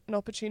have an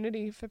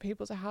opportunity for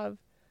people to have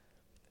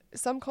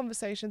some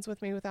conversations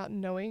with me without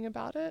knowing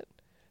about it,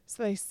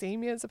 so they see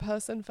me as a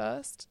person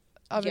first,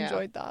 I've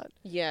enjoyed that.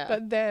 Yeah.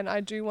 But then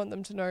I do want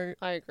them to know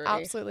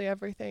absolutely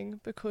everything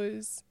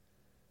because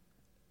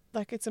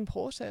it's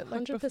important.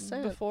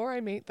 100%. Before I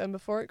meet them,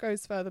 before it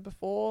goes further,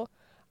 before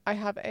I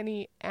have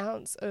any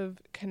ounce of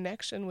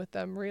connection with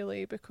them,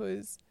 really,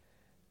 because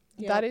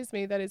that is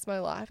me, that is my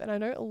life. And I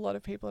know a lot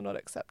of people are not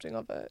accepting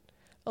of it.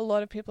 A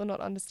lot of people are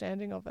not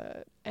understanding of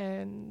it.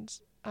 And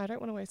I don't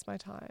want to waste my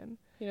time.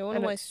 You don't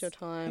want to waste your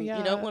time. Yeah.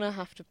 You don't want to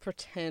have to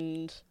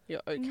pretend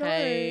you're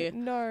okay.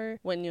 No.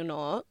 When you're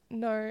not.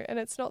 No. And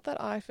it's not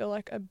that I feel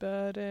like a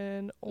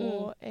burden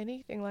or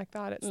anything like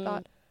that. It's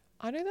that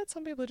I know that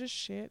some people are just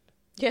shit.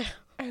 Yeah.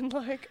 And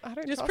I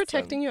don't just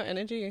protecting your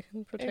energy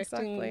and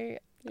protecting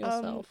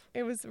yourself.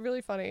 It was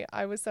really funny.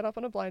 I was set up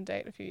on a blind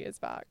date a few years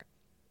back.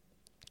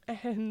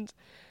 And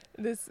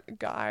this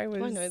guy was...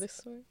 Do I know this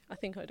story? I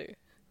think I do.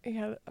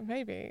 Yeah,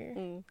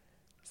 maybe.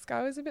 This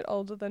guy was a bit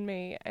older than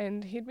me,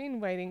 and he'd been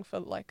waiting for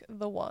like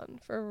the one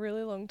for a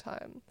really long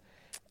time.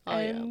 Oh,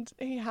 And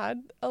he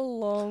had a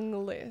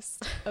long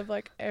list of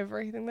like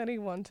everything that he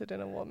wanted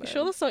in a woman. You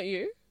sure that's not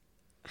you?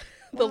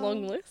 The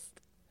long list?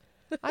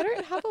 I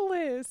don't have a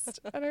list.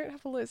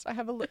 I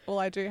have well,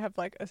 I do have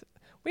like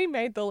we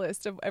made the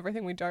list of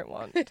everything we don't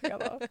want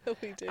together.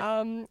 We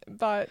do.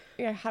 But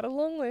yeah, had a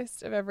long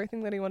list of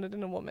everything that he wanted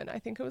in a woman. I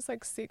think it was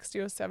like 60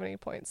 or 70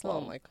 points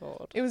long. Oh my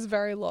God. It was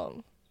very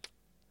long.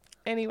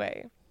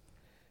 Anyway,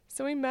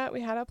 so we met,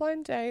 we had a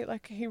blind date,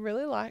 like he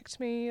really liked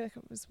me, like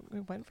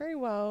it went very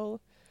well.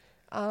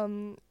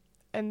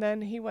 And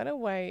then he went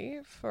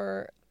away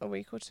for a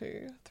week or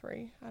 2,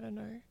 3, I don't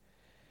know.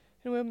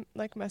 And we were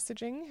like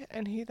messaging,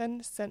 and he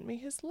then sent me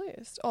his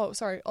list. Oh,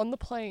 sorry, on the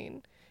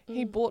plane,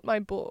 he bought my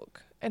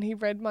book and he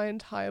read my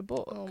entire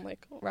book. Oh my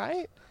God.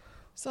 Right?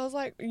 So I was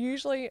like,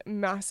 usually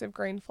massive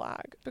green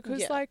flag,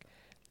 because Yeah. like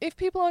if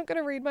people aren't going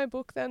to read my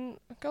book, then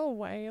go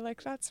away.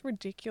 Like that's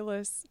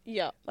ridiculous.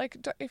 Yeah. Like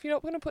if you're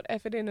not going to put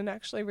effort in and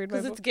actually read my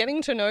Because book, it's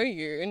getting to know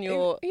you and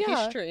your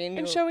history and,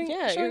 and your, showing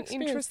your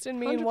interest in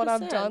me and what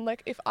I've 100%. done.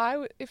 Like if I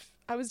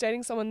was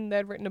dating someone and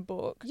they'd written a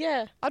book,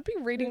 Yeah. I'd be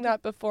reading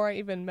that before I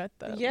even met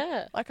them.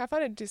 Yeah. Like I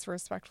find it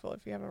disrespectful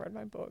if you haven't read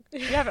my book. You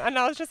haven't, and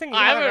I was just thinking, I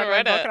you haven't haven't read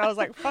read my book, it. and I was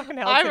like, fucking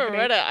hell, I haven't Tiffany,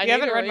 read it. I you need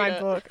haven't to read read my it.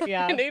 book.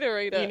 Yeah, I need to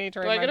read it. You need to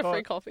read Do I my get a book.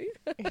 free coffee?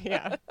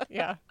 Yeah.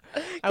 Can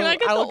I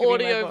get I will the give you my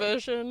audio book.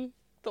 version?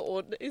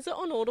 Is it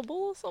on Audible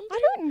or something? I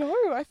don't know.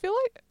 I feel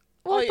like.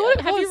 Well, Oh, I yeah. thought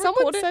it Have was. you Someone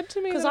recorded? said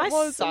to me Because that I it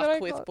was, and then suck I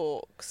with can't-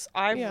 books.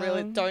 I Yeah.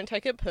 really don't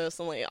take it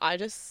personally. I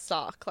just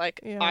suck. Like,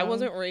 Yeah. I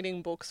wasn't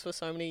reading books for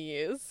so many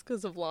years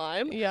because of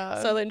Lyme.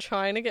 Yeah. So then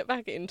trying to get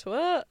back into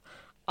it,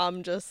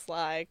 I'm just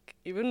like,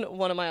 even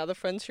one of my other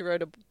friends, she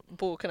wrote a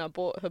book and I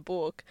bought her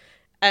book.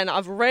 And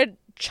I've read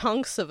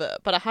chunks of it,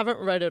 but I haven't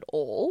read it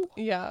all.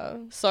 Yeah.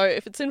 So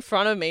if it's in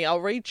front of me, I'll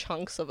read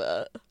chunks of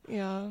it.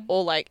 Yeah.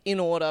 Or like in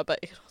order, but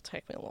it'll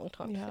take me a long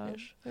time to Yeah.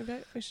 finish. Maybe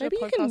we should Maybe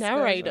have you can podcast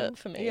narrate version. it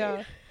for me.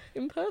 Yeah.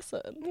 In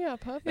person. Yeah.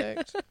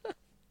 Perfect.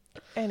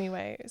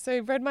 Anyway, so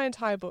you've read my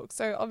entire book.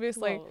 So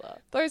obviously, Love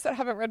that. those that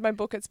haven't read my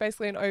book, it's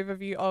basically an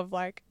overview of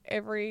like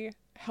every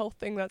health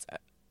thing that's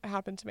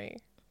happened to me,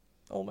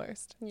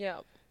 almost Yeah.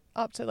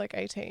 up to like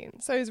 18.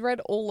 So he's read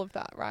all of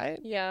that, right?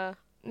 Yeah.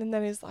 And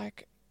then he's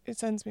like, it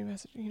sends me a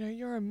message, you know,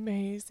 you're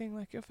amazing,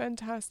 like you're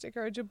fantastic,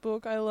 I read your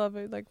book, I love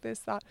it, like this,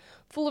 that,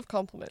 full of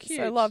compliments. So I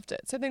Cute. loved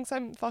it. So thinks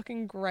I'm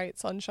fucking great,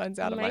 sun shines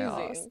out of my ass.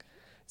 Amazing.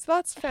 So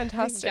that's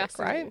fantastic,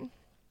 Gassing right?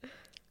 you.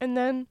 And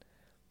then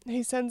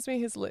he sends me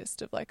his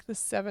list of like the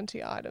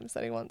 70 items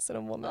that he wants in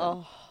a woman,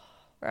 Oh.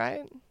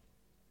 right?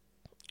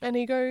 And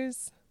he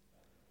goes,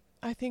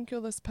 I think you're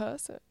this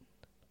person.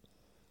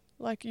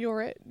 Like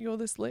you're it, you're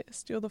this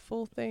list, you're the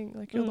full thing,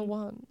 like you're the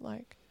one.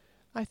 Like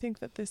I think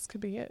that this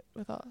could be it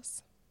with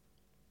us.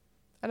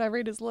 And I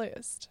read his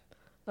list.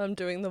 I'm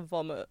doing the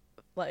vomit.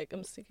 Like,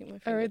 I'm sticking my I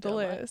finger read the down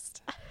my-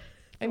 list.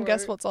 And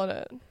guess throat. what's on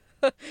it?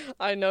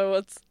 I know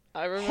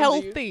I remember you-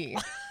 Healthy.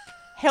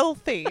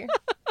 Healthy.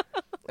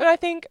 And I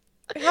think,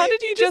 how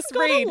did you just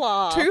gotta read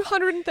laugh.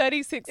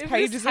 236 If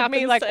pages this of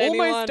me happens like to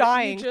almost anyone,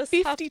 dying you just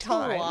 50 have to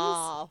times?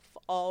 laugh.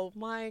 Oh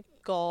my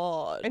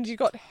God. And you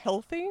got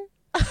healthy?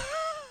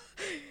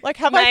 Like,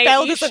 have I Mate,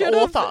 failed you as an should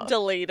have author?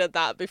 deleted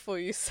that before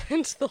you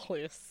sent the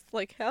list.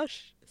 Like, how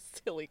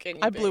silly can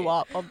you be? I blew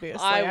up,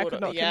 obviously. I could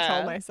would've- not yeah,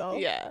 control myself.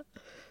 Yeah.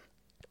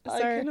 I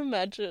So- can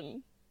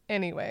imagine.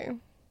 Anyway,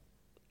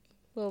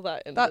 Well,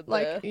 that ended that,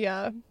 there. like,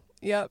 yeah.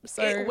 Yep.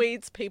 So, It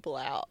weeds people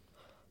out.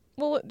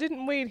 well, it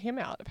didn't weed him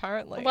out,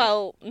 apparently.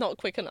 Well, not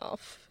quick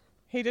enough.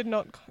 He did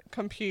not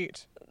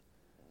compute.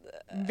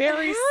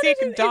 Very How sick,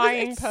 did it-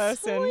 dying it's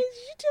person. So, you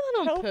do that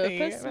on Healthy,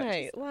 purpose, that's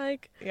mate.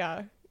 Like,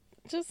 Yeah.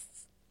 just,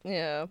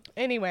 yeah.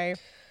 Anyway,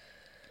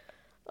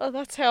 Oh,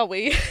 that's how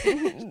we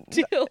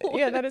deal with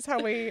yeah, that is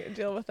how we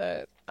deal with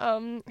it.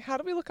 How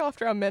do we look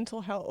after our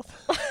mental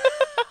health?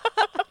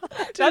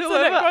 That's the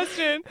whoever- next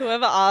question.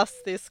 Whoever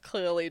asked this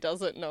clearly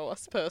doesn't know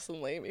us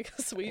personally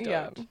because we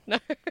Yeah. don't. No.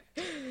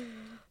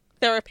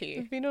 Therapy.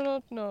 If you do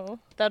not know.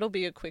 That'll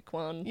be a quick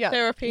one. Yeah.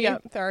 Therapy. Yeah,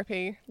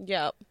 therapy.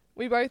 Yep.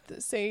 We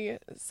both see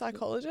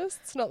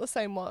psychologists, not the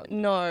same one.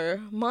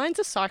 No, mine's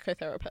a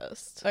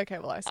psychotherapist. Okay,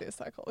 well, I see a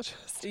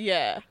psychologist.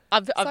 Yeah,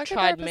 I've tried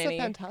Psychotherapists many.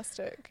 are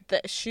fantastic.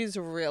 She's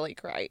really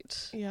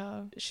great.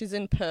 Yeah, She's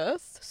in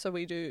Perth, so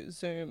we do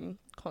Zoom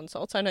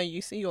consults. I know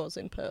you see yours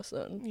in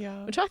person,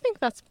 yeah. which I think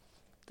that's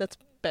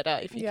better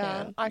if you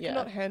yeah, can. I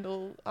cannot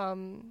handle,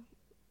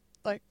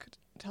 like,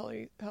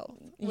 telehealth.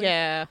 with,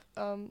 Yeah,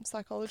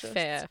 psychologists.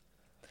 fair.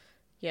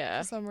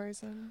 Yeah, For some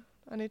reason.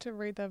 I need to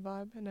read their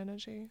vibe and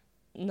energy.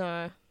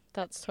 no,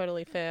 that's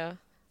totally fair.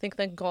 I think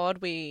thank God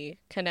we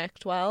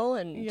connect well,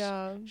 and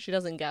Yeah. she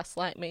doesn't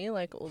gaslight me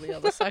like all the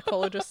other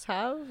psychologists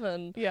have,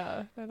 and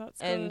Yeah, no, that's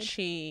and good.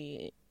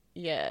 she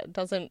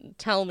doesn't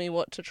tell me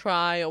what to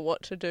try or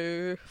what to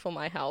do for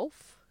my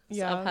health. So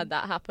Yeah. I've had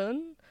that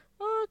happen.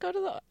 Oh, go to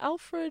the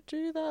Alfred,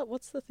 do that.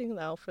 What's the thing with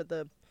Alfred?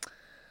 The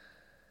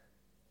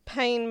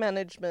pain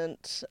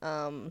management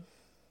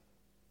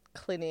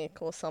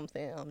clinic or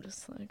something. I'm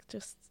just like,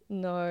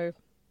 no.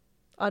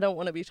 I don't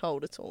want to be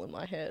told it's all in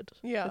my head.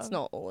 Yeah. It's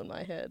not all in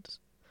my head.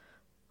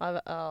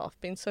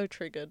 I've been so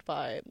triggered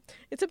by it.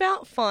 It's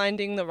about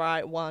finding the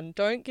right one.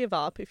 Don't give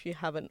up if you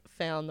haven't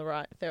found the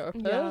right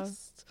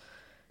therapist.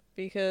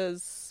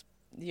 Because,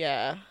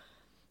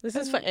 this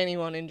is for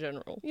anyone in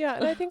general. Yeah,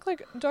 and I think,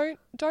 like, don't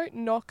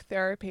knock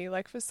therapy.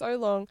 Like, for so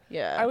long,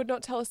 I would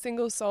not tell a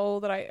single soul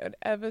that I would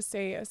ever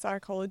see a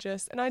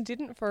psychologist, and I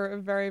didn't for a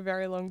very,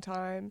 very long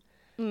time.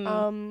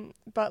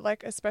 But,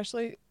 like,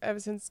 especially ever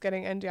since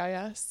getting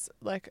NDIS,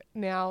 like,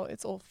 now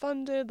it's all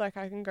funded. Like,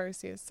 I can go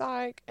see a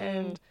psych,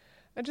 and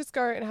I just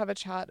go and have a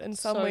chat. And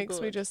some weeks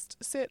we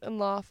just sit and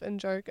laugh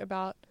and joke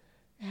about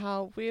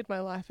how weird my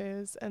life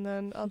is, and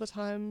then other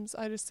times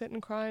I just sit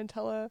and cry and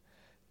tell her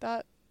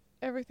that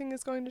everything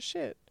is going to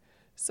shit.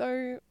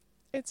 So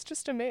it's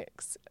just a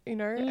mix, you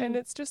know, and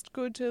it's just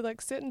good to,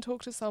 like, sit and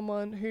talk to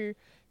someone who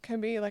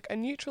can be, like, a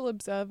neutral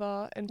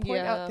observer and point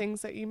out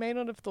things that you may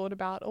not have thought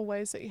about, or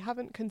ways that you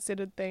haven't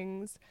considered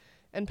things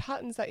and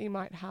patterns that you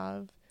might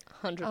have.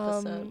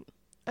 100%.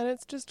 And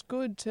it's just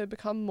good to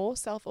become more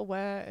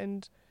self-aware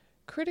and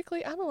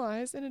critically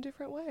analyze in a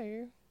different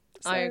way.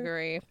 So, I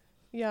agree.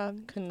 Yeah,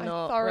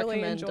 Cannot I thoroughly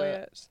recommend enjoy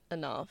it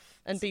enough.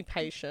 And be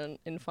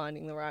patient in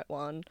finding the right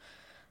one.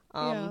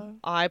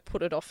 I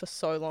put it off for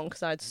so long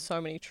because I had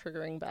so many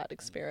triggering bad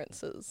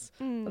experiences.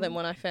 But then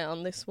when I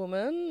found this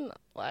woman,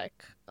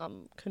 like,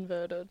 I'm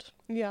converted.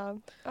 Yeah,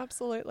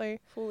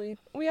 absolutely. Fully.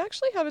 We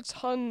actually have a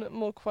ton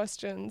more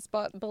questions,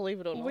 but believe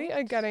it or not, we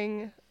are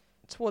getting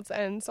towards the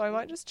end, so I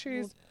might just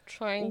choose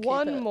try and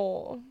one keep it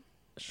more.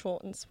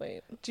 Short and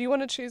sweet. Do you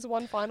want to choose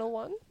one final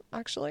one,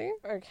 actually?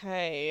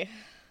 Okay.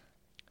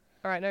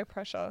 All right, no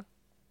pressure.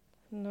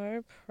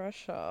 No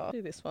pressure.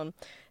 Do this one.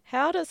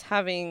 How does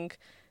having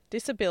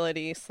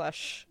disability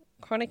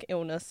 / chronic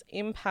illness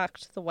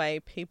impact the way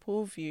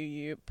people view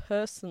you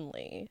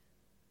personally?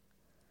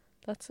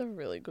 That's a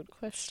really good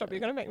question. Stop, you're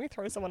going to make me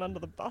throw someone under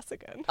the bus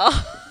again.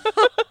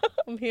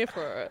 I'm here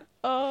for it.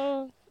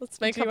 Let's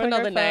make Do up you wanna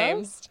another go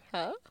name. first?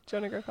 Huh? Do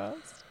you want to go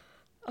first?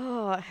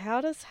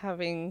 How does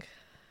having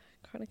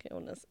chronic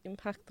illness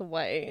impact the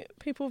way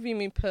people view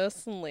me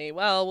personally?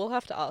 Well, we'll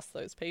have to ask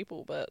those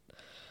people, but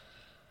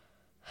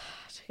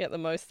to get the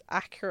most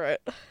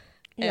accurate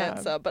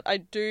answer. But I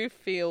do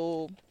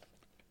feel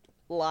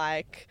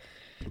like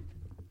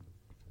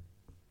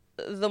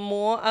the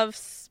more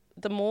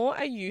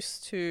I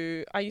used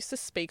to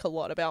speak a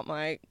lot about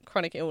my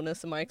chronic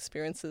illness and my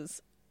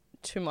experiences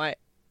to my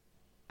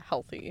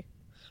healthy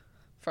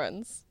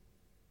friends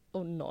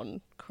or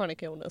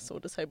non-chronic illness or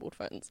disabled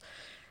friends,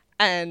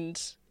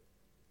 and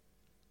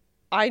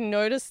I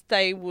noticed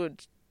they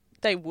would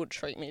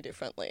treat me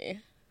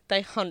differently.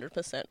 They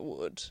 100%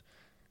 would.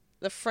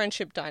 The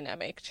friendship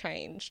dynamic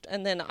changed.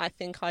 And then I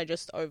think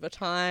over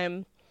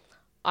time,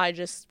 I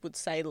just would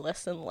say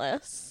less and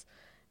less.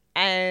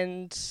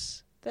 And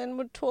then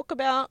would talk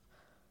about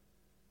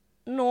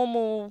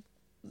normal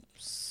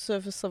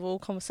surface level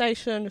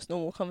conversation, just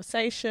normal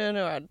conversation,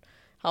 or I'd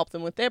help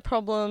them with their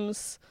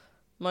problems.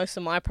 Most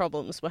of my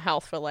problems were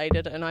health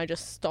related, and I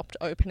just stopped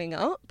opening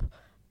up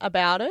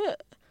about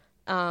it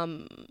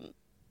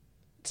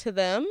to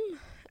them,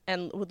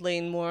 and would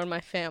lean more on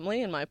my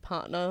family and my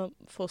partner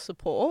for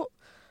support.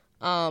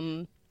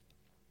 So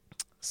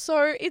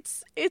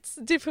it's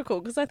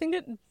difficult because I think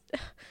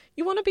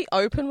you want to be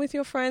open with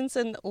your friends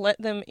and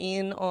let them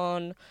in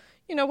on,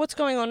 you know, what's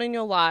going on in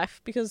your life,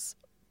 because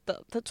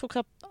that took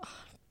up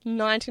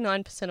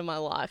 99% of my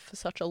life for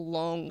such a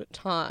long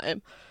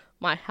time,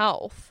 my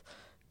health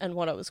and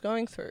what I was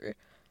going through.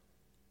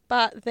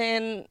 But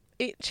then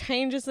it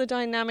changes the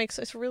dynamics.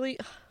 So it's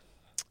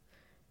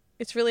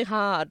really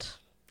hard.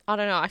 I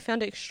don't know. I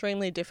found it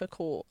extremely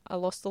difficult. I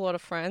lost a lot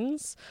of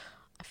friends.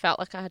 I felt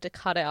like I had to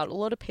cut out a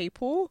lot of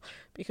people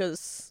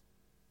because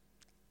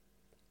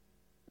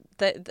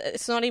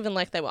it's not even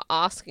like they were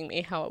asking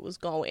me how it was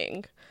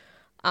going.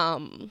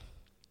 I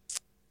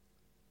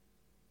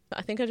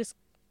think I just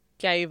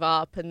gave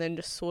up, and then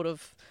just sort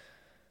of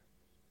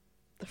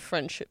the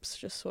friendships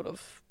just sort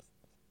of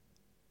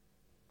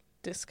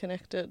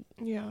disconnected.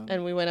 Yeah.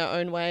 And we went our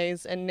own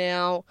ways. And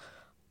now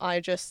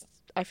I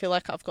feel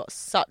like I've got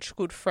such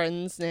good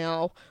friends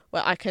now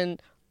where I can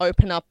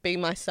open up, be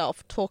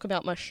myself, talk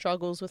about my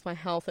struggles with my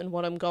health and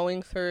what I'm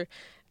going through.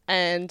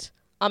 And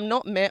I'm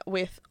not met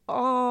with,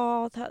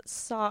 oh, that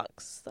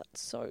sucks,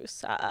 that's so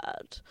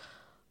sad.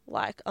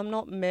 Like, I'm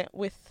not met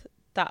with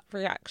that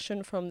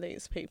reaction from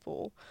these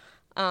people.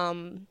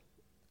 I'm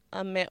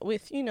met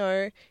with, you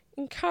know,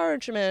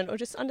 encouragement or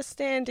just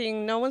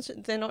understanding.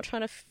 They're not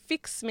trying to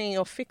fix me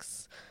or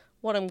fix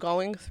what I'm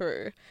going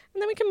through.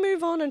 And then we can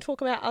move on and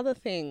talk about other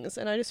things.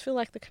 And I just feel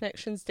like the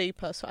connection's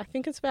deeper. So I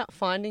think it's about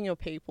finding your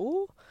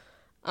people,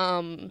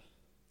 and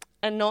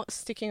not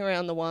sticking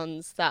around the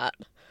ones that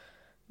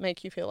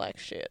make you feel like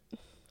shit.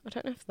 I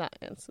don't know if that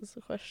answers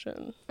the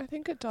question. I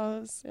think it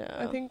does. Yeah.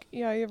 I think,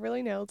 you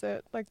really nailed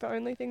it. Like, the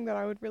only thing that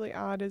I would really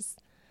add is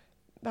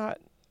that,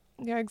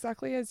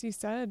 exactly as you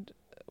said,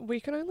 we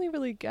can only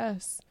really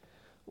guess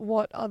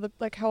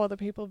how other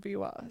people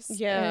view us.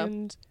 Yeah.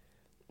 And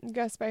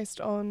guess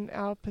based on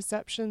our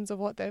perceptions of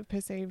what they've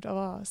perceived of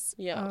us.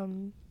 Yeah.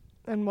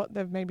 And what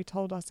they've maybe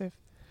told us if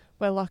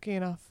we're lucky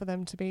enough for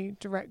them to be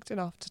direct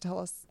enough to tell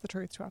us the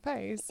truth to our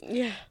face.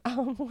 Yeah.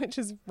 Which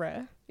is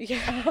rare.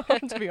 Yeah.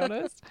 To be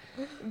honest.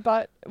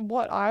 But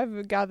what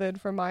I've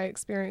gathered from my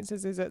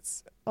experiences is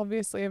it's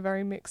obviously a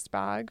very mixed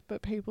bag,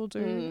 but people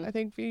do, I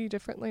think, view you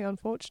differently,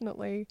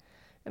 unfortunately.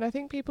 And I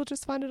think people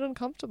just find it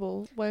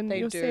uncomfortable when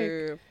you're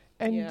sick.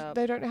 And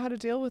they don't know how to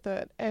deal with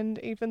it. And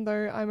even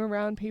though I'm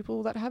around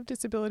people that have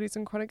disabilities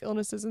and chronic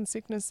illnesses and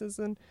sicknesses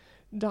and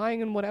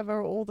dying and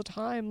whatever all the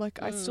time,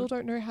 like, I still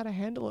don't know how to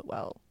handle it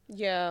well.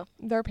 Yeah.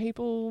 There are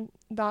people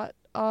that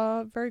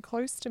are very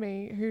close to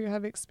me who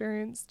have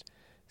experienced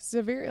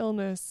severe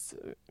illness,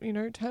 you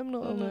know,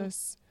 terminal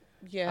illness,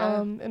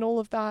 and all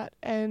of that.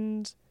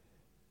 And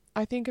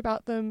I think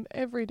about them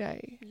every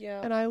day.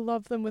 Yeah. And I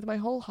love them with my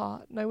whole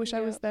heart. And I wish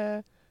I was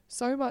there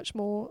so much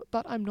more,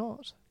 but I'm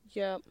not.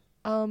 Yeah.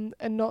 And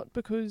not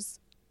because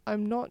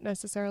I'm not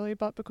necessarily,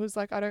 but because,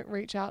 like, I don't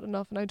reach out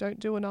enough and I don't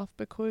do enough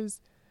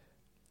because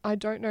I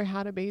don't know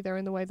how to be there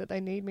in the way that they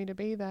need me to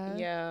be there.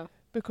 Yeah.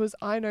 Because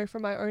I know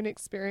from my own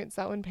experience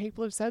that when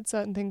people have said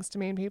certain things to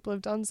me and people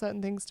have done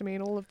certain things to me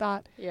and all of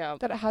that,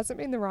 that it hasn't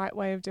been the right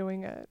way of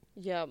doing it.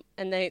 Yeah.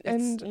 And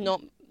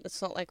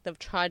it's not like they've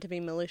tried to be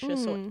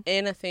malicious or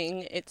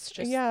anything. It's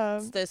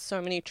just, there's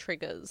so many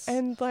triggers.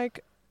 And,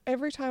 like,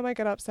 every time I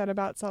get upset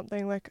about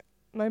something, like,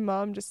 my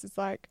mum just is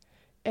like,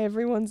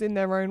 everyone's in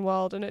their own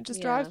world, and it just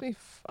drives me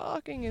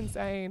fucking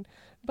insane.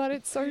 But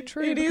it's so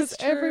true. It because is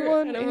true.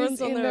 everyone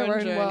is in their own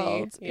journey.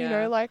 world. Yeah. You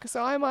know, like,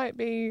 so I might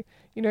be,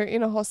 you know,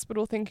 in a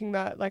hospital thinking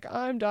that, like,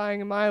 I'm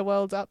dying and my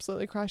world's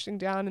absolutely crashing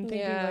down and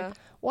thinking, like,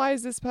 why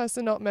is this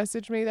person not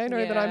messaged me? They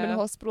know that I'm in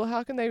hospital.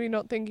 How can they be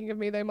not thinking of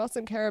me? They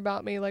mustn't care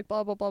about me, like,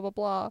 blah, blah, blah, blah,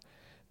 blah.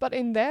 But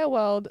in their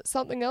world,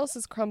 something else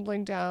is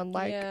crumbling down,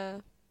 like,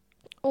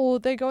 or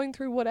they're going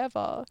through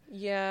whatever.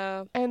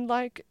 Yeah. And,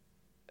 like,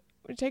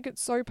 we take it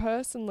so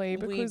personally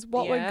because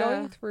what we're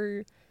going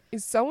through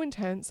is so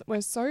intense.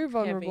 We're so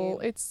vulnerable.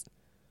 Heavy. It's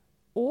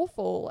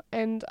awful.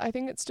 And I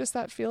think it's just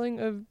that feeling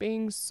of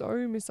being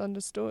so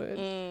misunderstood.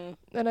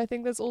 And I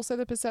think there's also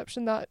the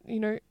perception that, you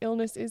know,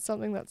 illness is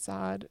something that's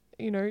sad.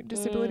 You know,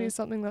 disability is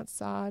something that's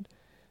sad.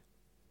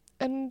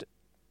 And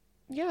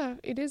yeah,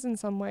 it is in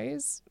some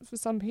ways for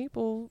some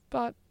people,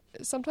 but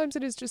sometimes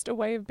it is just a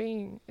way of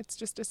being. It's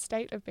just a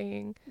state of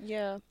being.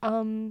 Yeah.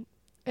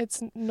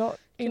 It's not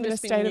even a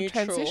state of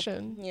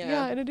transition.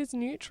 Yeah, and it is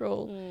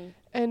neutral.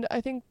 And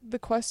I think the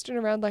question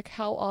around, like,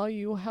 how are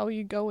you, how are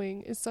you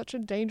going, is such a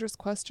dangerous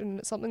question. And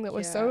it's something that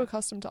we're so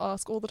accustomed to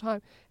ask all the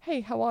time.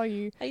 Hey, how are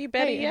you? Are you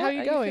better yet? How are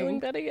you going? Feeling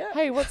better yet?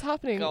 Hey, what's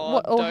happening?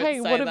 God, hey,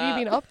 what have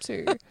you been up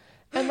to?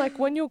 And, like,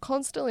 when you're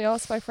constantly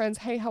asked by friends,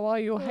 hey, how are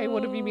you? Or hey,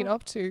 what have you been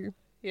up to?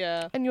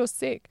 Yeah. And you're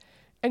sick.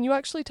 And you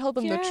actually tell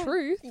them the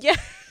truth. Yeah.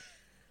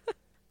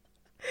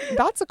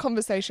 That's a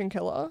conversation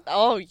killer.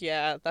 Oh,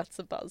 yeah, that's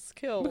a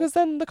buzzkill. Because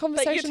then the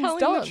conversation's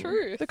done. The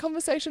truth. The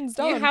conversation's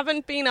done. You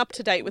haven't been up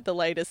to date with the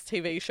latest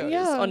TV shows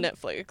on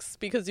Netflix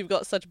because you've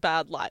got such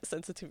bad light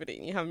sensitivity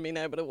and you haven't been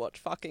able to watch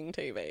fucking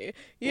TV.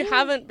 You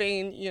haven't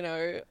been, you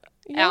know,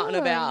 out and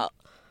about.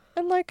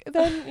 And, like,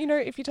 then, you know,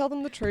 if you tell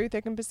them the truth, they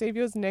can perceive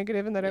you as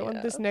negative and they don't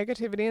want this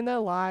negativity in their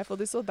life or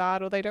this or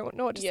that, or they don't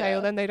know what to say,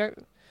 or then they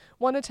don't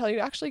want to tell you,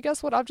 actually,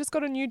 guess what? I've just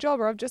got a new job,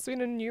 or I've just been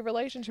in a new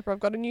relationship, or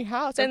I've got a new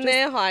house. Then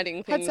they're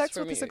hiding things had sex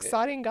from with this you.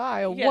 exciting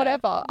guy or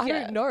whatever. I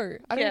don't know.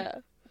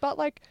 But,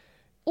 like,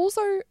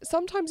 also,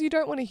 sometimes you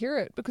don't want to hear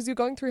it because you're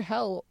going through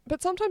hell.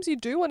 But sometimes you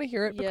do want to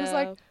hear it because,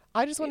 like,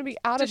 I just want to be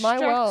out of my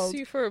world. Distracts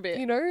you for a bit.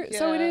 You know? Yeah.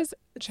 So it is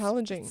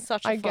challenging. It's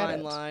such a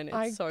fine line.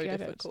 It's so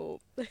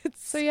difficult.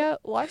 So, yeah,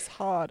 life's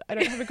hard. I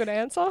don't have a good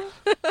answer.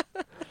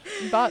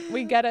 But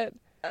we get it.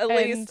 At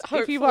least,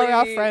 if you are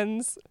our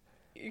friends,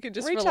 you can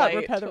just reach out and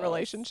repair the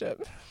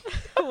relationship.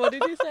 What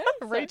did you say?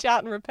 Reach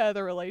out and repair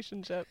the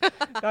relationship.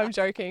 No, I'm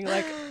joking.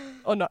 Like,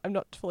 or no, I'm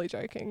not fully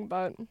joking,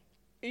 but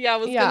yeah, I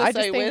was gonna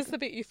say, where's the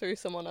bit you threw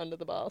someone under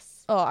the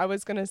bus? Oh, I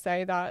was gonna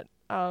say that,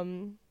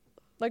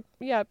 like,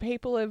 yeah,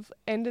 people have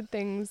ended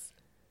things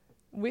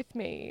with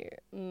me,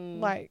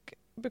 like,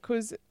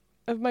 because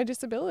of my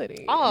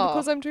disability.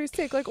 Because I'm too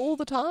sick, like, all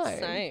the time.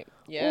 Same.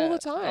 Yeah. All the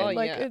time. Oh,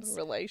 like, yeah. it's,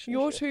 relationships,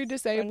 you're too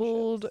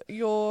disabled,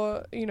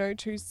 you're, you know,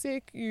 too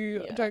sick,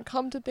 you don't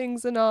come to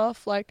things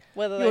enough, like,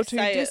 whether you're too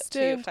distant, it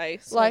to your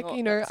face like, or not,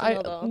 you know,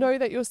 I know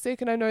that you're sick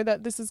and I know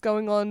that this is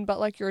going on, but,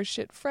 like, you're a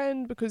shit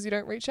friend because you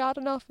don't reach out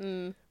enough.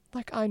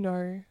 Like, I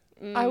know.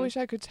 I wish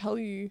I could tell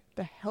you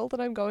the hell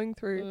that I'm going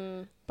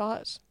through,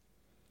 but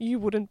you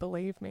wouldn't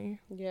believe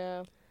me.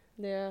 Yeah.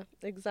 Yeah,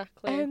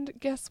 exactly. And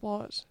guess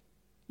what?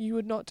 You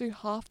would not do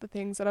half the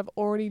things that I've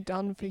already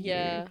done for you.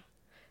 Yeah.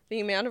 The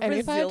amount of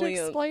resilience. And if I had to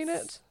explain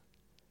it,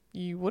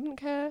 you wouldn't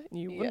care and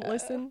you wouldn't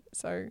listen.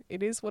 So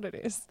it is what it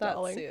is,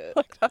 darling. That's it.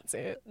 Like, that's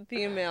it.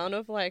 The amount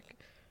of, like,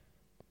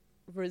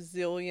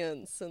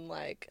 resilience and,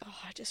 like,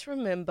 I just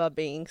remember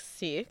being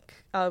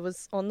sick. I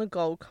was on the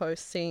Gold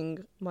Coast seeing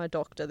my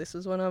doctor. This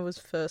was when I was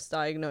first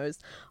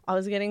diagnosed. I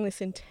was getting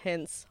this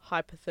intense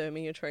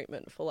hypothermia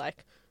treatment for,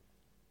 like,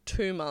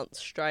 2 months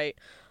straight.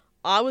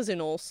 I was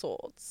in all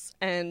sorts,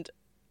 and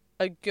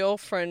a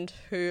girlfriend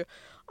who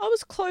I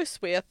was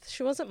close with,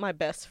 she wasn't my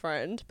best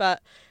friend,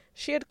 but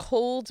she had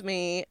called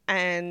me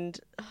and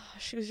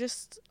she was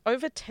just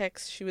over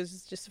text. She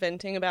was just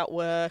venting about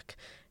work,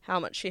 how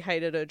much she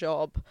hated her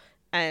job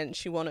and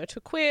she wanted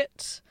to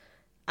quit.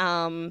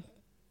 And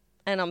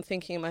I'm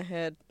thinking in my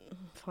head,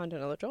 find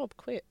another job,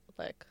 quit,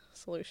 like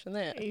solution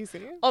there.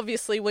 Easy.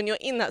 Obviously, when you're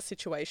in that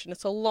situation,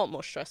 it's a lot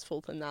more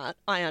stressful than that.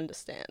 I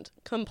understand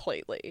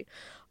completely.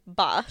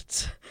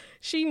 But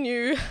she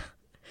knew,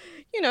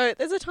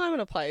 there's a time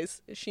and a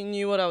place. She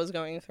knew what I was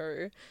going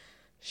through.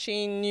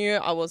 She knew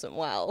I wasn't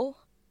well.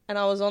 And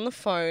I was on the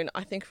phone,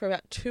 I think, for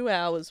about 2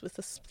 hours with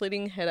a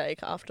splitting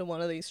headache after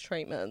one of these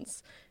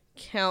treatments,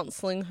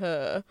 counselling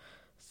her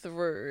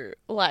through,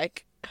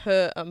 like,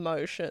 her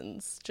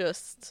emotions.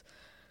 Just,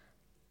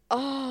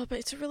 but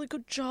it's a really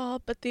good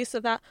job, but this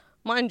or that.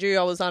 Mind you,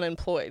 I was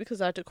unemployed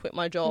because I had to quit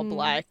my job,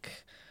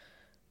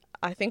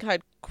 I think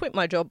I'd quit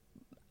my job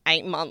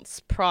 8 months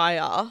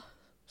prior.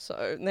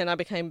 So then I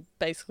became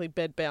basically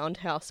bedbound,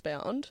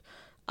 housebound.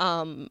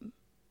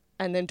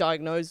 And then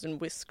diagnosed and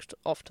whisked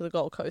off to the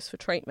Gold Coast for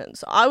treatment.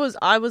 So I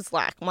was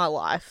like, my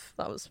life,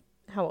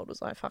 how old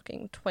was I?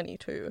 Fucking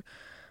 22.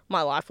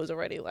 My life was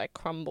already like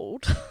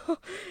crumbled.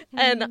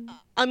 And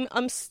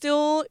I'm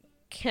still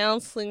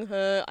counselling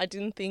her. I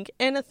didn't think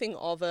anything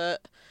of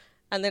it.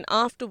 And then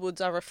afterwards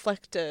I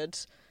reflected,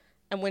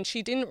 and when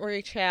she didn't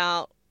reach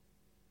out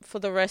for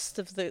the rest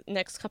of the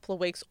next couple of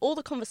weeks, all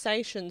the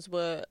conversations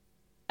were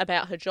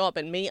about her job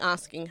and me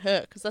asking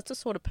her, because that's the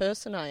sort of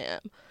person I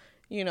am.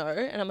 And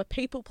I'm a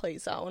people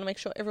pleaser. I want to make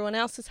sure everyone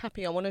else is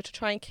happy. I wanted to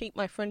try and keep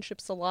my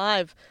friendships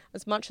alive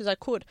as much as I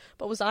could.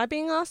 But was I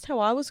being asked how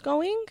I was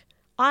going?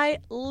 I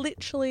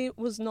literally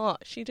was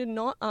not. She did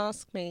not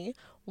ask me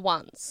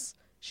once.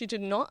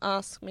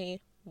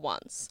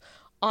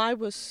 I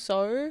was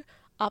so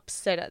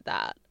upset at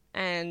that.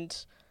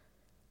 And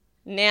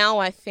now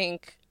I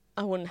think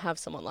I wouldn't have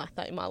someone like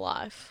that in my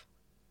life.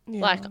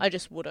 Yeah. Like, I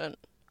just wouldn't.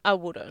 I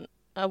wouldn't.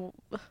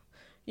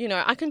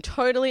 I can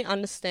totally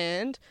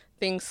understand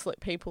things slip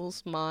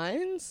people's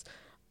minds,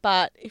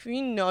 but if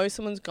you know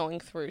someone's going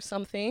through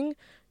something,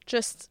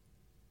 just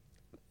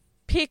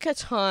pick a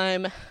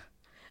time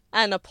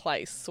and a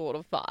place sort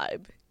of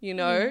vibe,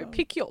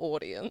 pick your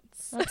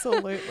audience.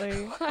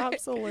 Absolutely.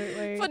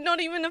 Absolutely. But not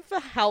even if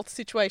a health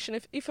situation,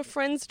 if a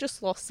friend's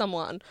just lost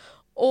someone,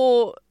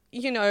 or,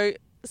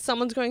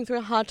 someone's going through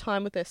a hard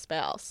time with their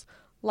spouse,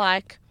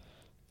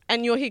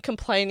 and you're here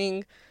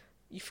complaining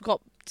you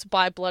forgot to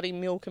buy bloody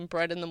milk and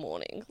bread in the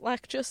morning.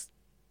 Like, just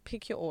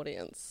pick your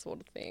audience sort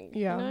of thing.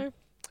 Yeah,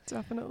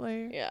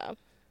 definitely. Yeah.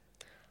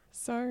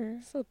 So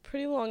it's a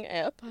pretty long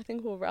ep. I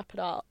think we'll wrap it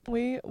up.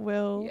 We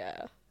will.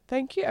 Yeah.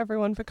 Thank you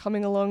everyone for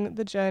coming along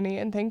the journey,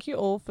 and thank you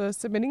all for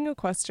submitting your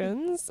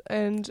questions.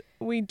 And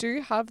we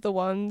do have the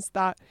ones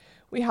that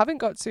we haven't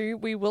got to.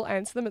 We will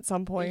answer them at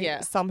some point.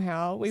 Yeah.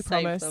 Somehow. We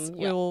Save promise. them. Yep.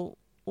 We'll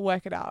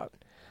work it out.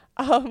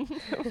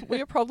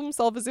 We are problem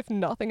solvers if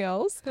nothing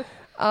else.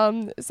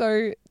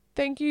 So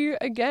thank you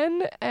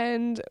again,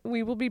 and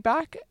we will be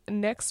back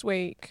next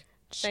week.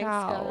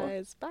 Ciao.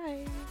 Thanks,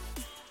 guys.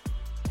 Bye.